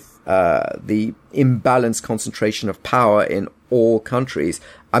with the imbalanced concentration of power in all countries.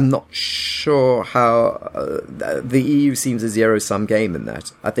 I'm not sure how the EU seems a zero-sum game in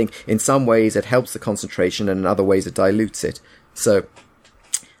that. I think in some ways it helps the concentration and in other ways it dilutes it. So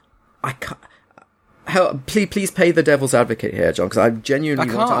I can't... Please pay the devil's advocate here, John, because I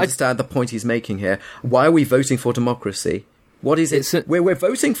genuinely want to understand the point he's making here. Why are we voting for democracy? What is it? We're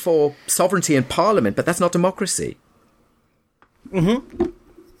voting for sovereignty in Parliament, but that's not democracy. I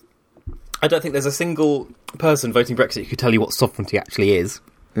don't think there's a single person voting Brexit who could tell you what sovereignty actually is.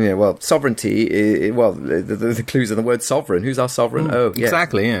 Yeah, well, sovereignty, the clues in the word sovereign. Who's our sovereign? Oh, yeah.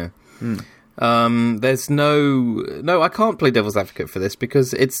 Exactly, yeah. There's no, I can't play devil's advocate for this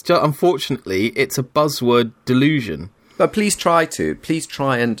because it's just, unfortunately, it's a buzzword delusion. But please try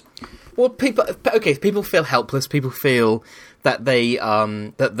and... Well, people feel helpless. People feel that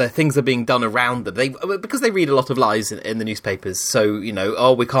that the things are being done around them. Because they read a lot of lies in the newspapers. So we're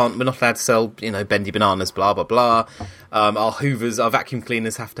not allowed to sell, bendy bananas, blah blah blah. Our hoovers, our vacuum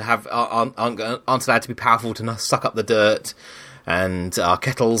cleaners aren't allowed to be powerful to suck up the dirt, and our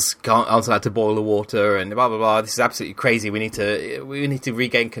kettles aren't allowed to boil the water, and blah blah blah. This is absolutely crazy. We need to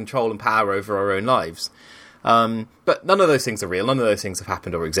regain control and power over our own lives. But none of those things are real. None of those things have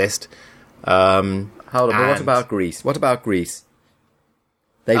happened or exist. Hold on, but what about Greece?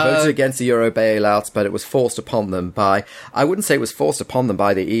 They voted against the Euro bailouts, but it was forced upon them by... I wouldn't say it was forced upon them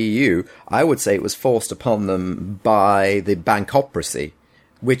by the EU. I would say it was forced upon them by the bankocracy,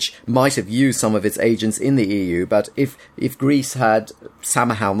 which might have used some of its agents in the EU. But if Greece had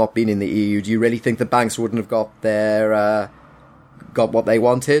somehow not been in the EU, do you really think the banks wouldn't have got what they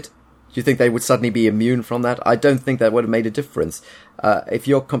wanted? Do you think they would suddenly be immune from that? I don't think that would have made a difference.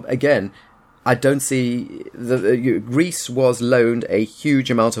 I don't see... Greece was loaned a huge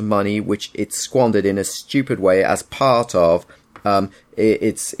amount of money, which it squandered in a stupid way as part of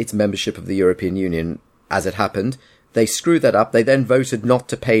its membership of the European Union, as it happened. They screwed that up. They then voted not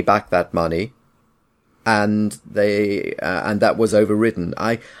to pay back that money, and that was overridden.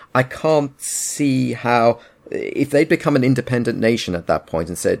 I can't see how... If they'd become an independent nation at that point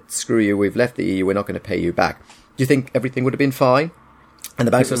and said, screw you, we've left the EU, we're not going to pay you back, do you think everything would have been fine? And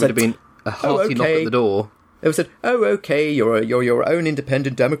the banks would have been a hearty knock at the door. They would have said, okay, you're your own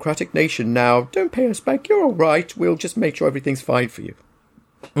independent democratic nation now, don't pay us back, you're all right, we'll just make sure everything's fine for you.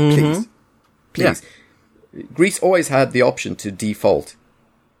 Please. Yeah. Greece always had the option to default.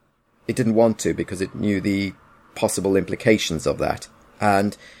 It didn't want to because it knew the possible implications of that.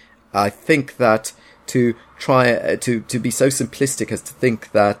 And I think that to try to be so simplistic as to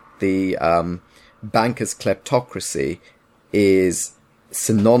think that the bankers' kleptocracy is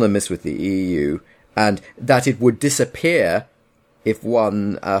synonymous with the EU and that it would disappear if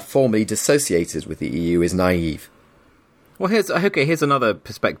one formally dissociated with the EU is naive. Well, here's another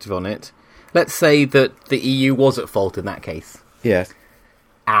perspective on it. Let's say that the EU was at fault in that case. Yes.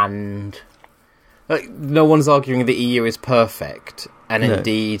 And no one's arguing the EU is perfect, and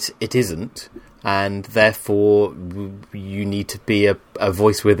indeed it isn't. And therefore, you need to be a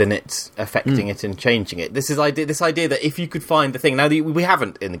voice within it, affecting it and changing it. This idea that if you could find the thing... Now, we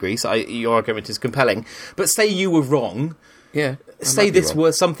haven't in Greece. Your argument is compelling. But say you were wrong. Yeah. Say this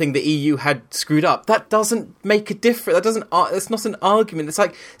were something the EU had screwed up. That doesn't make a difference. That's not an argument. It's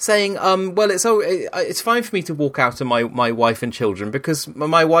like saying, it's fine for me to walk out on my wife and children because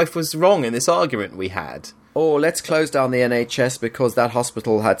my wife was wrong in this argument we had. Or let's close down the NHS because that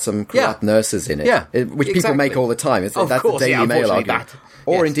hospital had some corrupt nurses in it. Yeah, which people make all the time. That's the Daily Mail argument.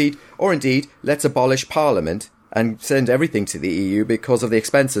 Or indeed, let's abolish Parliament and send everything to the EU because of the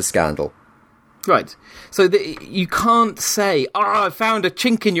expenses scandal. Right. So you can't say, I found a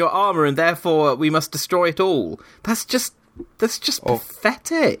chink in your armour and therefore we must destroy it all. That's just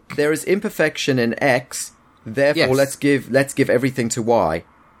pathetic. There is imperfection in X, therefore let's give everything to Y.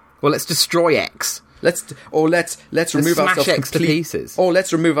 Well, let's destroy X. Let's remove ourselves completely. Or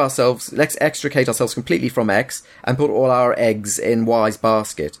let's extricate ourselves completely from X and put all our eggs in Y's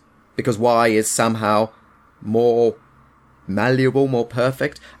basket, because Y is somehow more malleable, more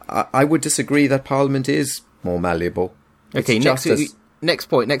perfect. I would disagree that Parliament is more malleable. Okay, next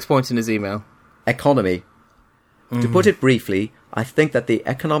point in his email. Economy. To put it briefly, I think that the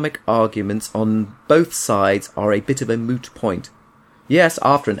economic arguments on both sides are a bit of a moot point. Yes,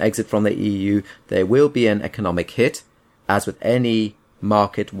 after an exit from the EU, there will be an economic hit, as with any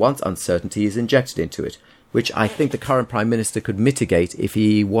market once uncertainty is injected into it, which I think the current Prime Minister could mitigate if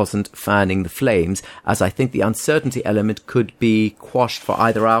he wasn't fanning the flames, as I think the uncertainty element could be quashed for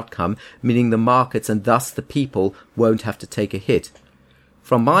either outcome, meaning the markets and thus the people won't have to take a hit.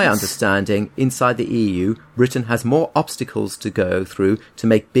 From my understanding, inside the EU, Britain has more obstacles to go through to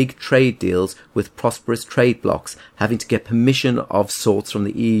make big trade deals with prosperous trade blocs, having to get permission of sorts from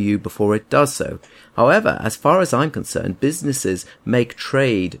the EU before it does so. However, as far as I'm concerned, businesses make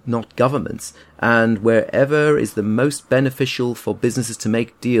trade, not governments, and wherever is the most beneficial for businesses to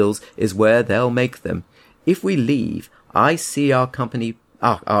make deals is where they'll make them. If we leave, I see our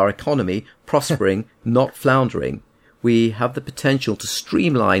economy prospering, not floundering. We have the potential to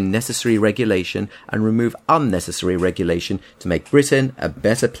streamline necessary regulation and remove unnecessary regulation to make Britain a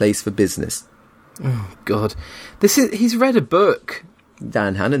better place for business. Oh, God. He's read a book.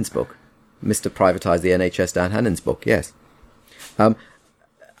 Dan Hannon's book. Mr. Privatise the NHS, Dan Hannon's book, yes.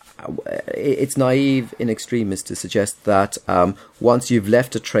 It's naive in extremis to suggest that once you've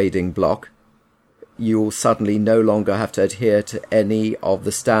left a trading bloc, you'll suddenly no longer have to adhere to any of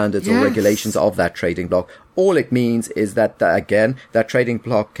the standards or regulations of that trading bloc. All it means is that trading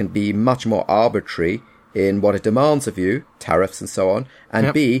bloc can be much more arbitrary in what it demands of you, tariffs and so on,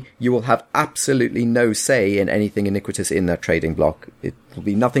 and B, you will have absolutely no say in anything iniquitous in that trading bloc. It will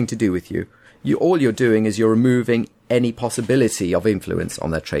be nothing to do with you. All you're doing is you're removing any possibility of influence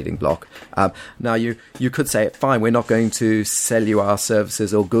on that trading bloc. Now, you could say, fine, we're not going to sell you our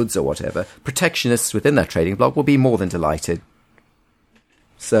services or goods or whatever. Protectionists within that trading bloc will be more than delighted.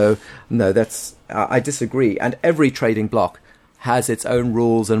 So, no, I disagree. And every trading bloc has its own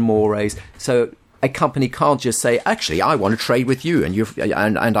rules and mores. So a company can't just say, actually, I want to trade with you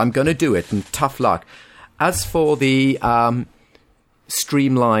and I'm going to do it, and tough luck. As for the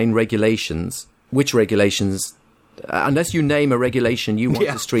streamline regulations, which regulations, unless you name a regulation you want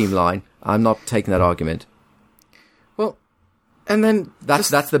to streamline, I'm not taking that argument. Well, and then that's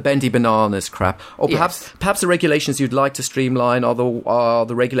the bendy bananas crap. Or perhaps the regulations you'd like to streamline are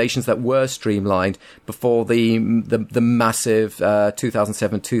the regulations that were streamlined before the massive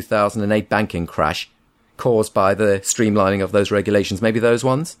 2007-2008 banking crash caused by the streamlining of those regulations. Maybe those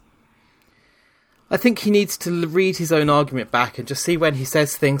ones? I think he needs to read his own argument back and just see when he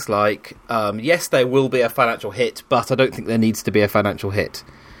says things like, yes, there will be a financial hit, but I don't think there needs to be a financial hit.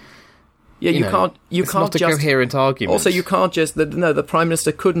 Yeah, you can't not a coherent argument. Also, you can't just the Prime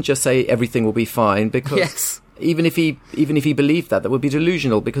Minister couldn't just say everything will be fine, because even if he believed that would be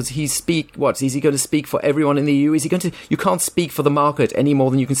delusional, because is he going to speak for everyone in the EU? You can't speak for the market any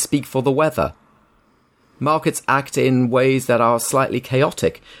more than you can speak for the weather. Markets act in ways that are slightly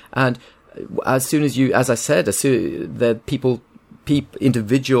chaotic, and as I said,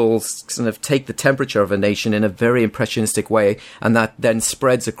 individuals kind of take the temperature of a nation in a very impressionistic way, and that then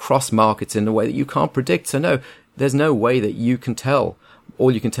spreads across markets in a way that you can't predict. So no, there's no way that you can tell.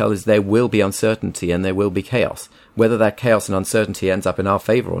 All you can tell is there will be uncertainty and there will be chaos. Whether that chaos and uncertainty ends up in our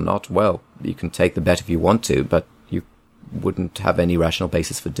favour or not, well, you can take the bet if you want to, but you wouldn't have any rational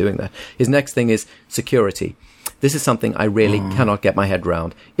basis for doing that. His next thing is security. This is something I really cannot get my head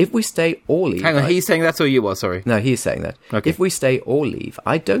round. If we stay or leave... Hang on, he's saying that or you are, sorry? No, he's saying that. Okay. If we stay or leave,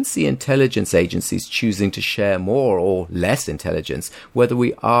 I don't see intelligence agencies choosing to share more or less intelligence, whether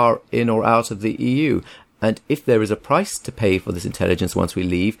we are in or out of the EU. And if there is a price to pay for this intelligence once we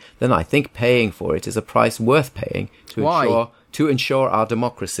leave, then I think paying for it is a price worth paying to ensure our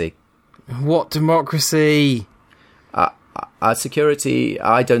democracy. What democracy? Security,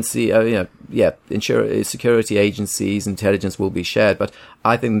 I don't see, security agencies, intelligence will be shared, but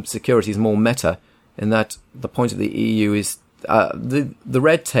I think security is more meta in that the point of the EU is the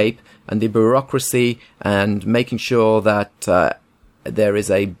red tape and the bureaucracy and making sure that there is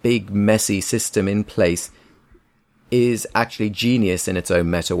a big, messy system in place is actually genius in its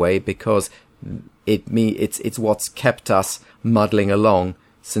own meta way, because it's what's kept us muddling along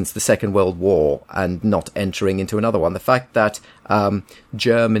since the Second World War and not entering into another one. The fact that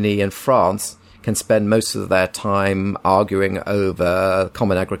Germany and France can spend most of their time arguing over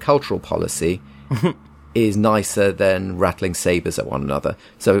common agricultural policy is nicer than rattling sabres at one another.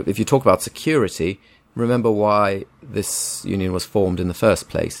 So if you talk about security, remember why this union was formed in the first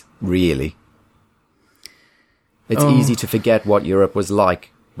place, really. It's easy to forget what Europe was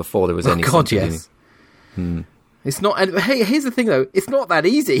like before there was any... God, yes. It's not... And hey, here's the thing, though. It's not that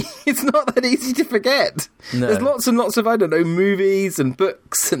easy. It's not that easy to forget. No. There's lots and lots of, I don't know, movies and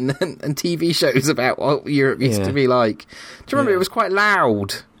books and TV shows about what Europe used to be like. Do you remember? It was quite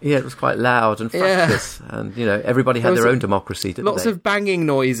loud. Yeah, it was quite loud and fractious. And, everybody had their own democracy, didn't lots they? Of banging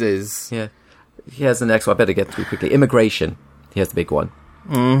noises. Yeah. Here's the next one. I better get through quickly. Immigration. Here's the big one.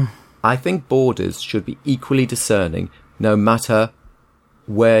 I think borders should be equally discerning no matter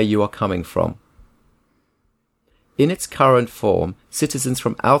where you are coming from. In its current form, citizens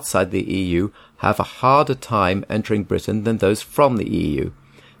from outside the EU have a harder time entering Britain than those from the EU.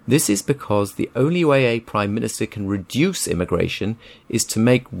 This is because the only way a Prime Minister can reduce immigration is to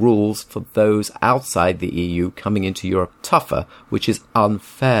make rules for those outside the EU coming into Europe tougher, which is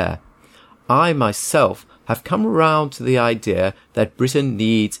unfair. I myself have come around to the idea that Britain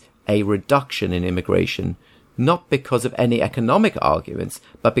needs a reduction in immigration, not because of any economic arguments,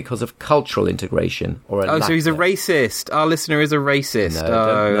 but because of cultural integration or a lack so he's a racist. Our listener is a racist.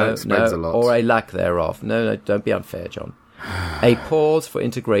 That spreads a lot. Or a lack thereof. No, don't be unfair, John. A pause for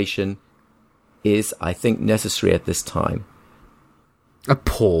integration is, I think, necessary at this time. A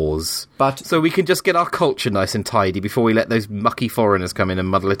pause. But so we can just get our culture nice and tidy before we let those mucky foreigners come in and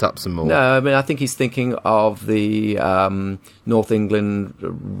muddle it up some more. No, I mean, I think he's thinking of the North England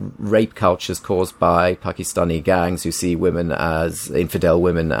rape cultures caused by Pakistani gangs who see infidel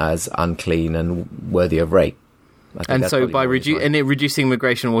women as unclean and worthy of rape. And so by reducing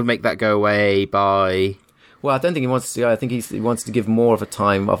immigration will make that go away by... Well, I don't think he wants to. I think he wants to give more of a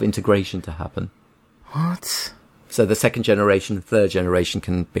time of integration to happen. What? So the second generation, third generation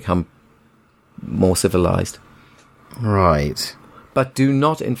can become more civilized. Right. But do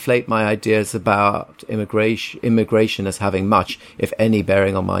not inflate my ideas about immigration as having much, if any,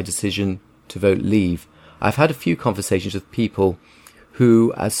 bearing on my decision to vote leave. I've had a few conversations with people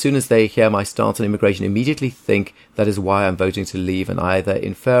who, as soon as they hear my stance on immigration, immediately think that is why I'm voting to leave and either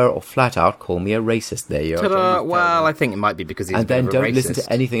infer or flat out call me a racist. There you are. Well, I think it might be because he's and then don't racist. Listen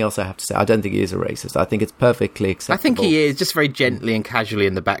to anything else I have to say. I don't think he is a racist. I think it's perfectly acceptable. I think he is, just very gently and casually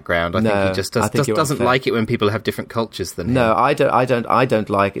in the background. I think he just doesn't like it when people have different cultures than him. No, I don't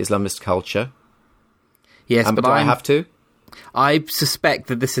like Islamist culture. Yes, but I have to. I suspect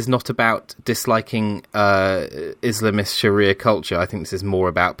that this is not about disliking Islamist Sharia culture. I think this is more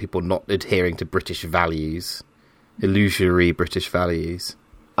about people not adhering to British values, illusory British values.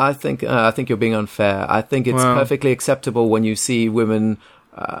 I think you're being unfair. I think it's perfectly acceptable when you see women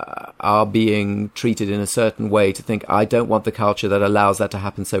are being treated in a certain way to think, I don't want the culture that allows that to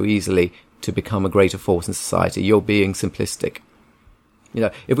happen so easily to become a greater force in society. You're being simplistic.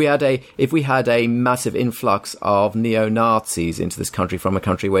 If we had a massive influx of neo-Nazis into this country from a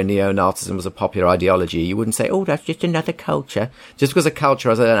country where neo-Nazism was a popular ideology, you wouldn't say, oh, that's just another culture. Just because a culture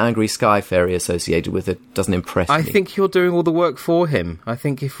has an angry sky fairy associated with it doesn't impress me. I think you're doing all the work for him. I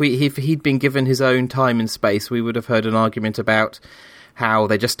think if he'd been given his own time and space, we would have heard an argument about how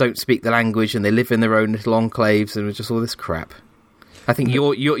they just don't speak the language and they live in their own little enclaves and just all this crap. I think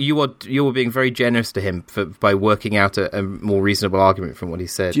you're being very generous to him by working out a more reasonable argument from what he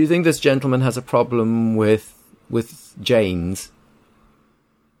said. Do you think this gentleman has a problem with Jains?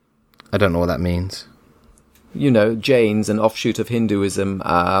 I don't know what that means. Jains, an offshoot of Hinduism,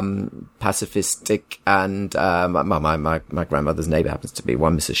 pacifistic, and my grandmother's neighbour happens to be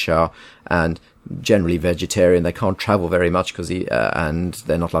one, Mrs. Shah, and generally vegetarian. They can't travel very much because and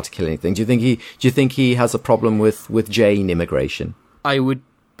they're not allowed to kill anything. Do you think he has a problem with Jain immigration? I would.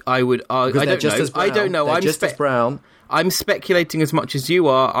 I don't know. I don't know. I'm just as brown. I'm speculating as much as you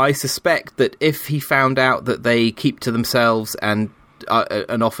are. I suspect that if he found out that they keep to themselves and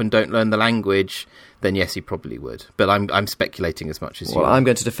often don't learn the language, then yes, he probably would. But I'm speculating as much as you are. Well, I'm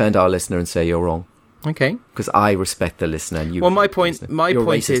going to defend our listener and say you're wrong. Okay. Because I respect the listener and you... Well, my point you're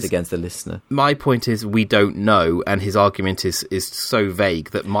point racist is... against the listener. My point is we don't know, and his argument is so vague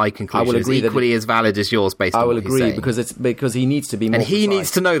that my conclusion is equally as valid as yours based on what he's saying. I will agree, because he needs to be more and he precise.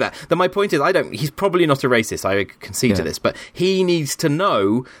 Needs to know that. Then my point is, he's probably not a racist, I concede to this, but he needs to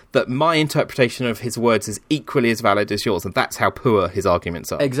know that my interpretation of his words is equally as valid as yours, and that's how poor his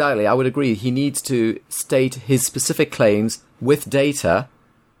arguments are. Exactly, I would agree. He needs to state his specific claims with data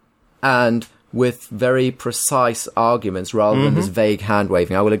and with very precise arguments rather than this vague hand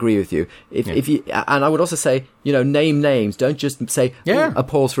waving. I will agree with you. If you, and I would also say, name names. Don't just say a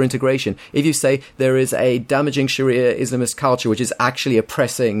pause for integration. If you say there is a damaging Sharia Islamist culture which is actually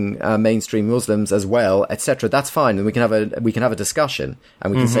oppressing mainstream Muslims as well, etc., that's fine, and we can have a discussion,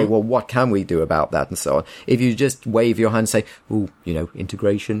 and we can say, well, what can we do about that, and so on. If you just wave your hand and say,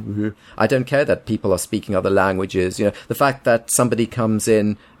 integration, I don't care that people are speaking other languages. The fact that somebody comes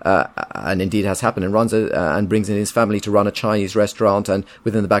in, and indeed has happened, and runs and brings in his family to run a Chinese restaurant, and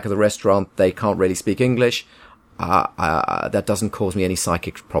within the back of the restaurant they can't really speak English. That doesn't cause me any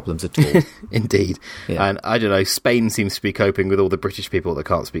psychic problems at all. Indeed. Yeah. And I don't know, Spain seems to be coping with all the British people that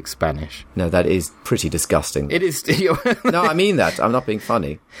can't speak Spanish. No, that is pretty disgusting. It is. No, I mean that. I'm not being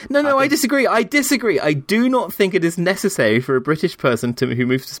funny. No, I disagree. I do not think it is necessary for a British person who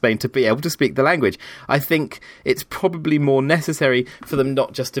moves to Spain to be able to speak the language. I think it's probably more necessary for them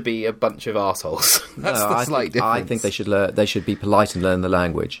not just to be a bunch of arseholes. That's the slight difference. I think they should be polite and learn the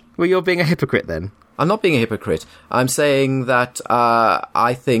language. Well, you're being a hypocrite then. I'm not being a hypocrite. I'm saying that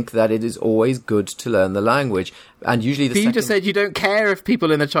I think that it is always good to learn the language. And usually you just said you don't care if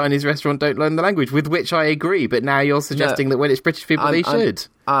people in a Chinese restaurant don't learn the language, with which I agree. But now you're suggesting that when it's British people, they should.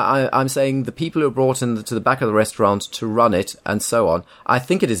 I'm saying the people who are brought to the back of the restaurant to run it and so on, I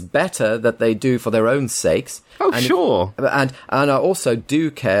think it is better that they do for their own sakes. Oh, sure. And I also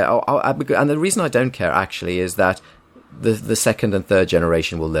do care. And the reason I don't care, actually, is that the second and third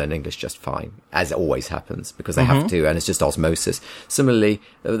generation will learn English just fine, as it always happens, because they have to, and it's just osmosis. Similarly,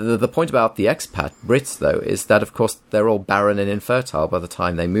 the point about the expat Brits, though, is that, of course, they're all barren and infertile by the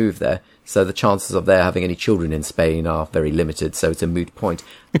time they move there, so the chances of their having any children in Spain are very limited, so it's a moot point.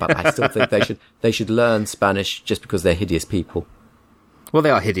 But I still think they should learn Spanish just because they're hideous people. Well,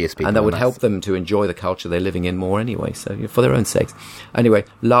 they are hideous people. And that would help them to enjoy the culture they're living in more anyway, so for their own sakes. Anyway,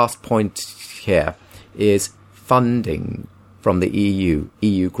 last point here is funding from the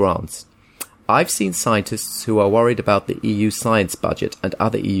EU grants. I've seen scientists who are worried about the EU science budget and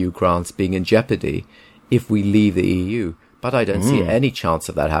other EU grants being in jeopardy if we leave the EU, but I don't see any chance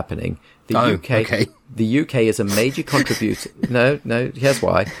of that happening. The UK is a major contributor. No, here's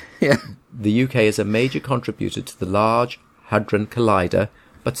why. Yeah. The UK is a major contributor to the Large Hadron Collider,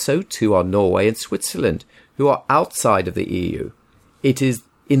 but so too are Norway and Switzerland, who are outside of the EU. It is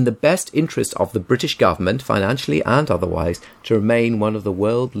in the best interest of the British government, financially and otherwise, to remain one of the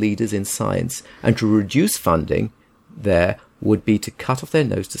world leaders in science, and to reduce funding there would be to cut off their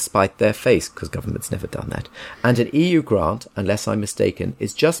nose to spite their face, because government's never done that. And an EU grant, unless I'm mistaken,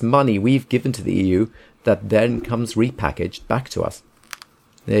 is just money we've given to the EU that then comes repackaged back to us.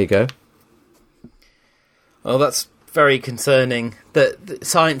 There you go. Well, that's very concerning. That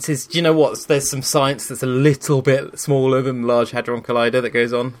science is... Do you know what? There's some science that's a little bit smaller than the Large Hadron Collider that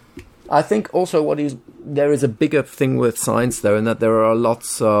goes on. I think also there is a bigger thing with science, though, in that there are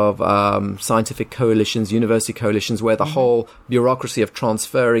lots of scientific coalitions, university coalitions, where the whole bureaucracy of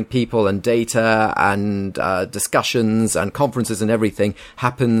transferring people and data and discussions and conferences and everything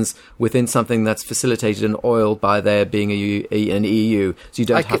happens within something that's facilitated and oiled by there being an EU. So you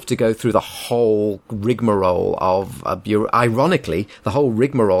don't have to go through the whole rigmarole of, ironically, the whole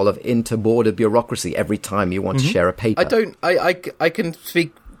rigmarole of inter-border bureaucracy every time you want to share a paper.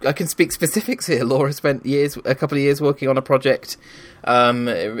 I can speak specifics here. Laura spent a couple of years working on a project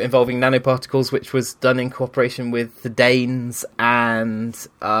involving nanoparticles, which was done in cooperation with the Danes and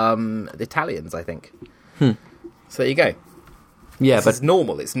the Italians, I think. So there you go. Yeah, it's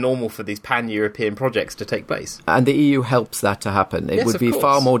normal. It's normal for these pan-European projects to take place. And the EU helps that to happen. It would be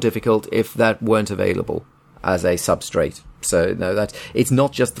far more difficult if that weren't available as a substrate. So no, it's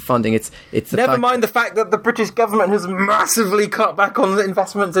not just the funding. It's the never mind the fact that the British government has massively cut back on the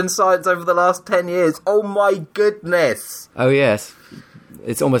investments in science over the last 10 years. Oh my goodness! Oh yes,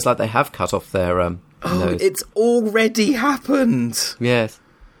 it's almost like they have cut off their nose. It's already happened. Yes,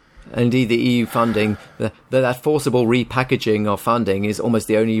 indeed, the EU funding, that forcible repackaging of funding is almost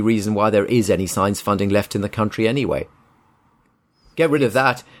the only reason why there is any science funding left in the country anyway. Get rid of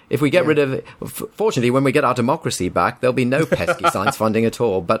that. If we get rid of it... Fortunately, when we get our democracy back, there'll be no pesky science funding at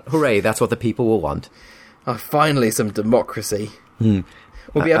all. But hooray, that's what the people will want. Oh, finally, some democracy. We'll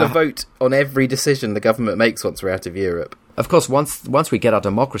be able to vote on every decision the government makes once we're out of Europe. Of course, once we get our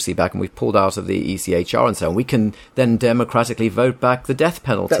democracy back and we've pulled out of the ECHR and so on, we can then democratically vote back the death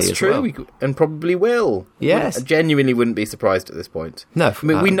penalty as well. That's true, and probably will. Yes. I genuinely wouldn't be surprised at this point. No. I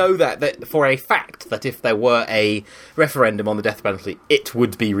mean, we know that for a fact that if there were a referendum on the death penalty, it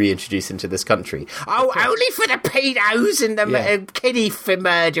would be reintroduced into this country. Oh, only for the pedos and the kiddie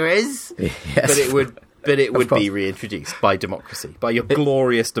murderers. Yes. But it would... But it would be reintroduced by democracy, by your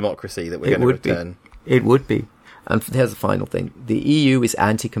glorious democracy that we're going to return. It would be. And here's the final thing. The EU is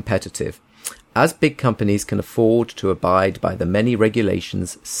anti-competitive. As big companies can afford to abide by the many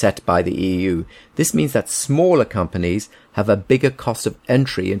regulations set by the EU, this means that smaller companies have a bigger cost of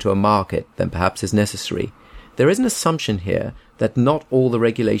entry into a market than perhaps is necessary. There is an assumption here that not all the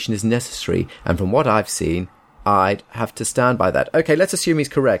regulation is necessary, and from what I've seen, I'd have to stand by that. Okay, let's assume he's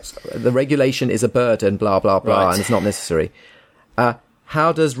correct. The regulation is a burden, blah, blah, blah, right. And it's not necessary.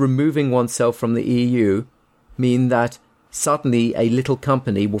 How does removing oneself from the EU mean that suddenly a little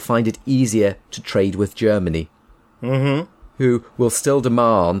company will find it easier to trade with Germany, who will still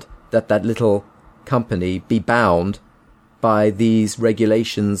demand that that little company be bound by these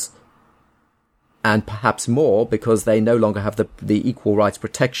regulations and perhaps more because they no longer have the equal rights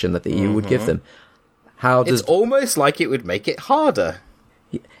protection that the EU would give them. It's almost like it would make it harder.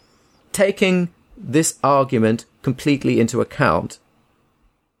 Taking this argument completely into account,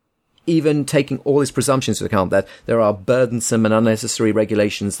 even taking all these presumptions into account that there are burdensome and unnecessary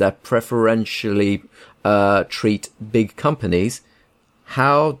regulations that preferentially treat big companies,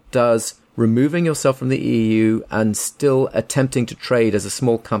 how does removing yourself from the EU and still attempting to trade as a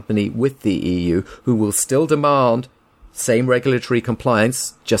small company with the EU, who will still demand same regulatory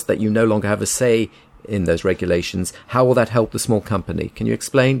compliance, just that you no longer have a say in those regulations, how will that help the small company? Can you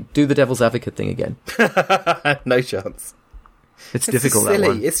explain? Do the devil's advocate thing again. No chance. It's difficult. Silly. That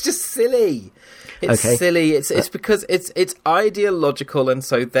one. It's just silly. It's silly. It's because it's ideological, and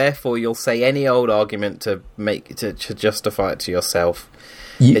so therefore you'll say any old argument to justify it to yourself.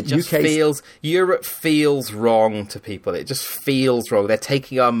 It just feels Europe feels wrong to people. It just feels wrong. They're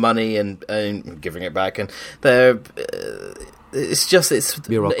taking our money and giving it back, and they're it's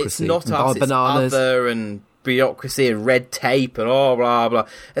bureaucracy. It's not us. It's other and bureaucracy and red tape and blah blah.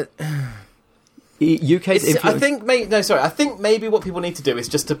 UK's influence. I think maybe what people need to do is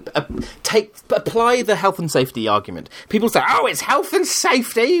just to apply the health and safety argument. People say, "Oh, it's health and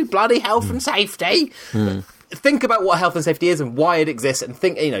safety, bloody health and safety." Think about what health and safety is and why it exists, and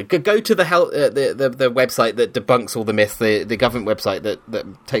think. Go to the website that debunks all the myths, the government website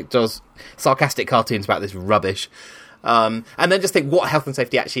that does sarcastic cartoons about this rubbish. And then just think what health and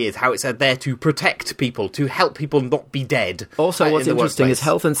safety actually is, how it's there to protect people, to help people not be dead. Also, what's interesting is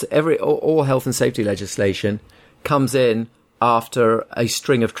all health and safety legislation comes in after a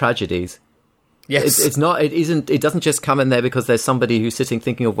string of tragedies. Yes. It doesn't just come in there because there's somebody who's sitting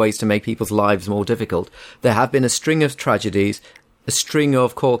thinking of ways to make people's lives more difficult. There have been a string of tragedies, a string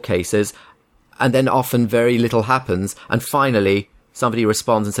of court cases, and then often very little happens, and finally somebody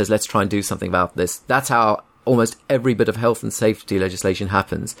responds and says, let's try and do something about this. That's how almost every bit of health and safety legislation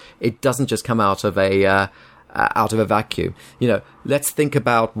happens. It doesn't just come out of a vacuum. Let's think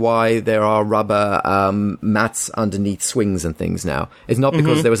about why there are rubber mats underneath swings and things now. It's not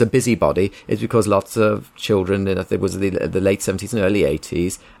because there was a busybody. It's because lots of children, it was the late 70s and early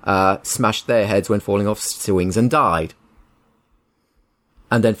 80s, smashed their heads when falling off swings and died.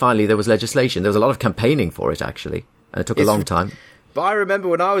 And then finally there was legislation. There was a lot of campaigning for it, actually, and it took a long time. But I remember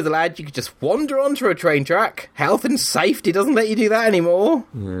when I was a lad, you could just wander onto a train track. Health and safety doesn't let you do that anymore.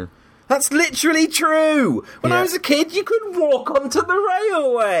 Yeah. That's literally true. When I was a kid, you could walk onto the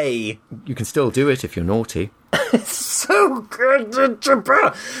railway. You can still do it if you're naughty. It's so good.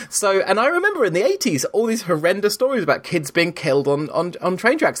 And I remember in the 80s, all these horrendous stories about kids being killed on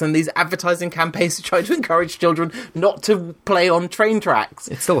train tracks, and these advertising campaigns to try to encourage children not to play on train tracks.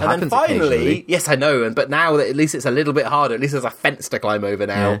 It still happens occasionally. Occasionally. Yes, I know. But now at least it's a little bit harder. At least there's a fence to climb over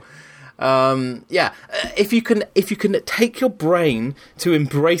now. Yeah. If you can take your brain to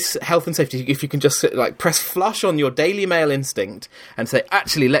embrace health and safety, if you can just press flush on your Daily Mail instinct and say,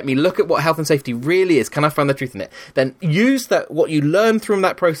 actually, let me look at what health and safety really is. Can I find the truth in it? Then use what you learn from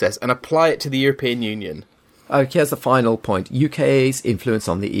that process and apply it to the European Union. Here's the final point. UK's influence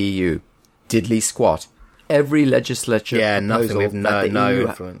on the EU. Diddly squat. Every legislature nothing. We have no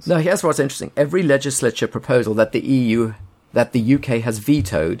influence. No, here's what's interesting. Every legislature proposal that the UK has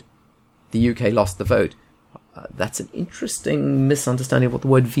vetoed, the UK lost the vote. That's an interesting misunderstanding of what the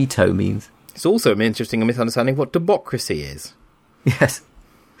word veto means. It's also an interesting misunderstanding of what democracy is. Yes.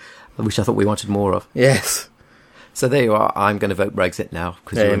 Which I thought we wanted more of. Yes. So there you are. I'm going to vote Brexit now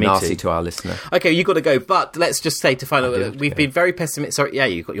because you're nasty to our listener. Okay, you've got to go. But let's just say to final, we've been very pessimistic. Sorry, yeah,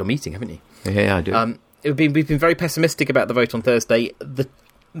 you've got your meeting, haven't you? Yeah, I do. We've been very pessimistic about the vote on Thursday.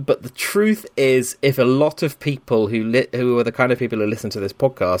 But the truth is, if a lot of people who are the kind of people who listen to this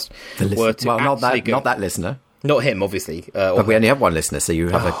podcast not that listener. Not him, obviously. But we only have one listener, so you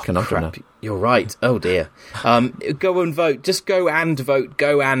have a conundrum now. You're right. Oh, dear. Go and vote. Just go and vote.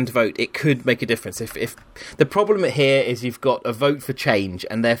 Go and vote. It could make a difference. If the problem here is you've got a vote for change,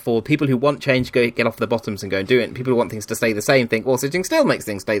 and therefore people who want change get off the bottoms and go and do it, and people who want things to stay the same think, well, sitting still makes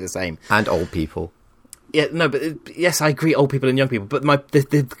things stay the same. And old people. Yeah, no, but yes, I agree, old people and young people. But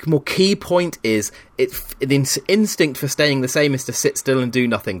the more key point is the instinct for staying the same is to sit still and do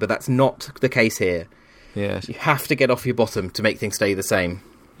nothing, but that's not the case here. Yes. You have to get off your bottom to make things stay the same.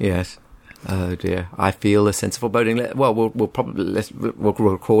 Yes. Oh dear. I feel a sensible voting. Well, we'll probably we'll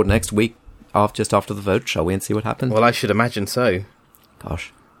record next week just after the vote, shall we, and see what happens? Well, I should imagine so.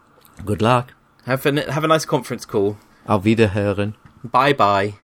 Gosh. Good luck. Have a nice conference call. Auf Wiederhören. Bye bye.